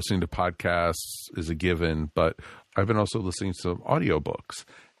 listening to podcasts is a given, but I've been also listening to some audiobooks.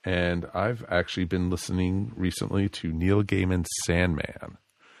 And I've actually been listening recently to Neil Gaiman's Sandman,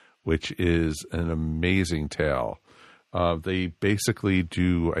 which is an amazing tale. They basically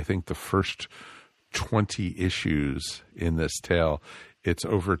do, I think, the first 20 issues in this tale. It's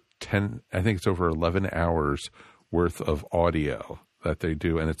over 11 hours worth of audio that they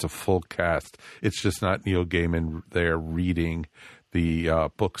do, and it's a full cast. It's just not Neil Gaiman there reading the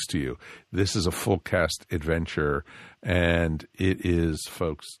books to you. This is a full cast adventure, and it is,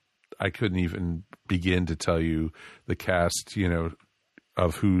 folks, I couldn't even begin to tell you the cast,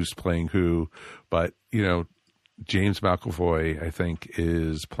 of who's playing who, but, James McAvoy, I think,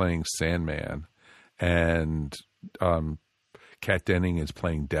 is playing Sandman, and Kat Denning is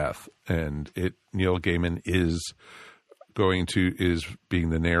playing Death, and Neil Gaiman is being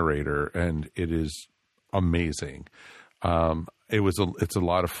the narrator, and it is amazing. It's a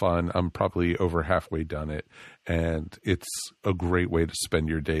lot of fun. I'm probably over halfway done it, and it's a great way to spend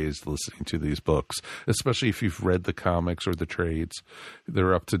your days listening to these books, especially if you've read the comics or the trades.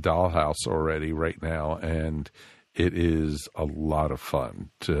 They're up to Dollhouse already right now, and it is a lot of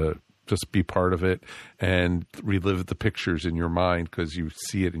fun to just be part of it and relive the pictures in your mind because you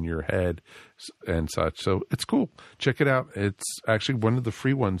see it in your head and such. So it's cool. Check it out. It's actually one of the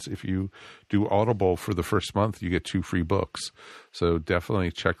free ones. If you do Audible for the first month, you get 2 free books. So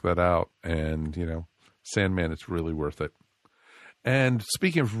definitely check that out. And, Sandman, it's really worth it. And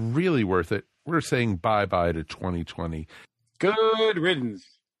speaking of really worth it, we're saying bye-bye to 2020. Good riddance.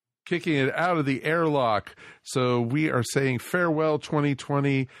 Kicking it out of the airlock. So we are saying farewell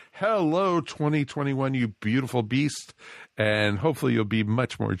 2020. Hello 2021, you beautiful beast. And hopefully you'll be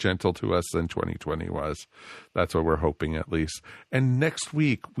much more gentle to us than 2020 was. That's what we're hoping, at least. And next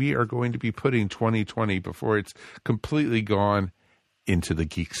week, we are going to be putting 2020, before it's completely gone, into the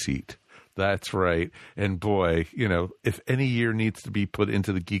geek seat. That's right. And boy, if any year needs to be put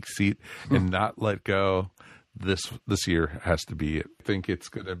into the geek seat and not let go, this year has to be it. I think it's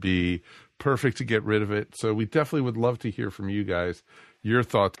going to be perfect to get rid of it. So we definitely would love to hear from you guys, your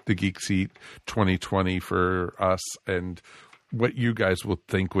thoughts, the Geek Seat 2020 for us, and what you guys will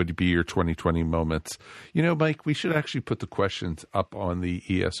think would be your 2020 moments. Mike, we should actually put the questions up on the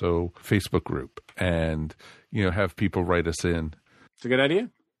ESO Facebook group and, have people write us in. It's a good idea.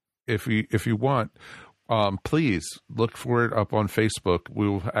 If you want. Please look for it up on Facebook.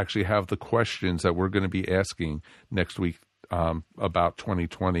 We'll actually have the questions that we're going to be asking next week about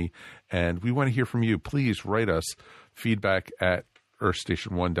 2020. And we want to hear from you. Please write us feedback at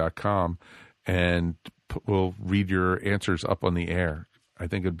earthstation1.com, and we'll read your answers up on the air. I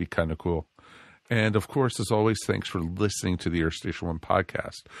think it'd be kind of cool. And, of course, as always, thanks for listening to the Earth Station One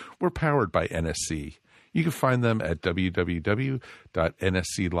podcast. We're powered by NSC. You can find them at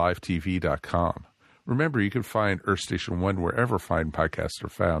www.nsclivetv.com. Remember, you can find Earth Station One wherever fine podcasts are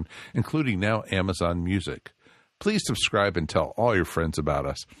found, including now Amazon Music. Please subscribe and tell all your friends about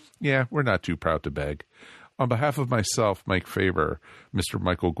us. Yeah, we're not too proud to beg. On behalf of myself, Mike Faber, Mr.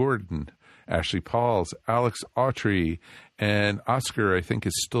 Michael Gordon, Ashley Pauls, Alex Autry, and Oscar, I think,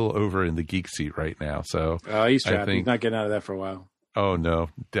 is still over in the geek seat right now. So he's trapped. He's not getting out of that for a while. Oh, no,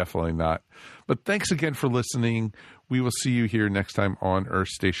 definitely not. But thanks again for listening. We will see you here next time on Earth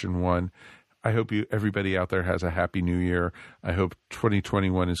Station One. I hope everybody out there has a happy new year. I hope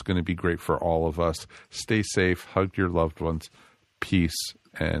 2021 is going to be great for all of us. Stay safe. Hug your loved ones. Peace.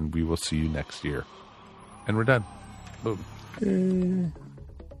 And we will see you next year. And we're done. Boom.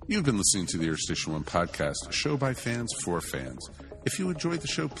 You've been listening to the Earth Station One podcast, a show by fans for fans. If you enjoyed the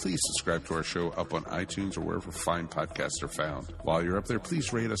show, please subscribe to our show up on iTunes or wherever fine podcasts are found. While you're up there,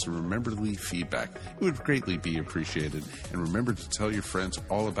 please rate us and remember to leave feedback. It would greatly be appreciated. And remember to tell your friends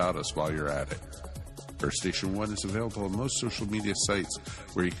all about us while you're at it. Earth Station One is available on most social media sites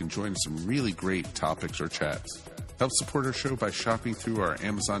where you can join some really great topics or chats. Help support our show by shopping through our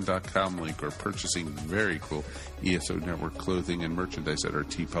Amazon.com link or purchasing very cool ESO Network clothing and merchandise at our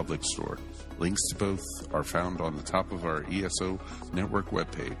TeePublic store. Links to both are found on the top of our ESO Network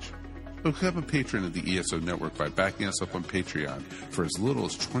webpage. Become a patron of the ESO Network by backing us up on Patreon for as little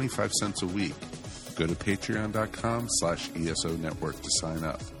as 25 cents a week. Go to patreon.com/ESO Network to sign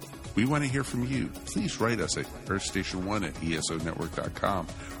up. We want to hear from you. Please write us at earthstation1@esonetwork.com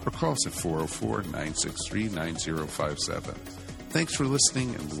or call us at 404-963-9057. Thanks for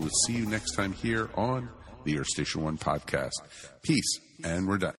listening, and we'll see you next time here on the Earth Station 1 podcast. Peace, and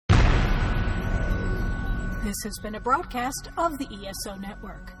we're done. This has been a broadcast of the ESO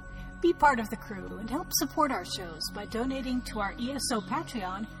Network. Be part of the crew and help support our shows by donating to our ESO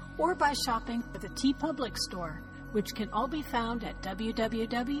Patreon or by shopping at the TeePublic store, which can all be found at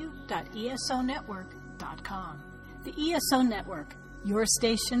www.esonetwork.com. The ESO Network, your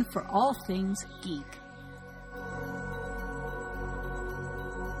station for all things geek.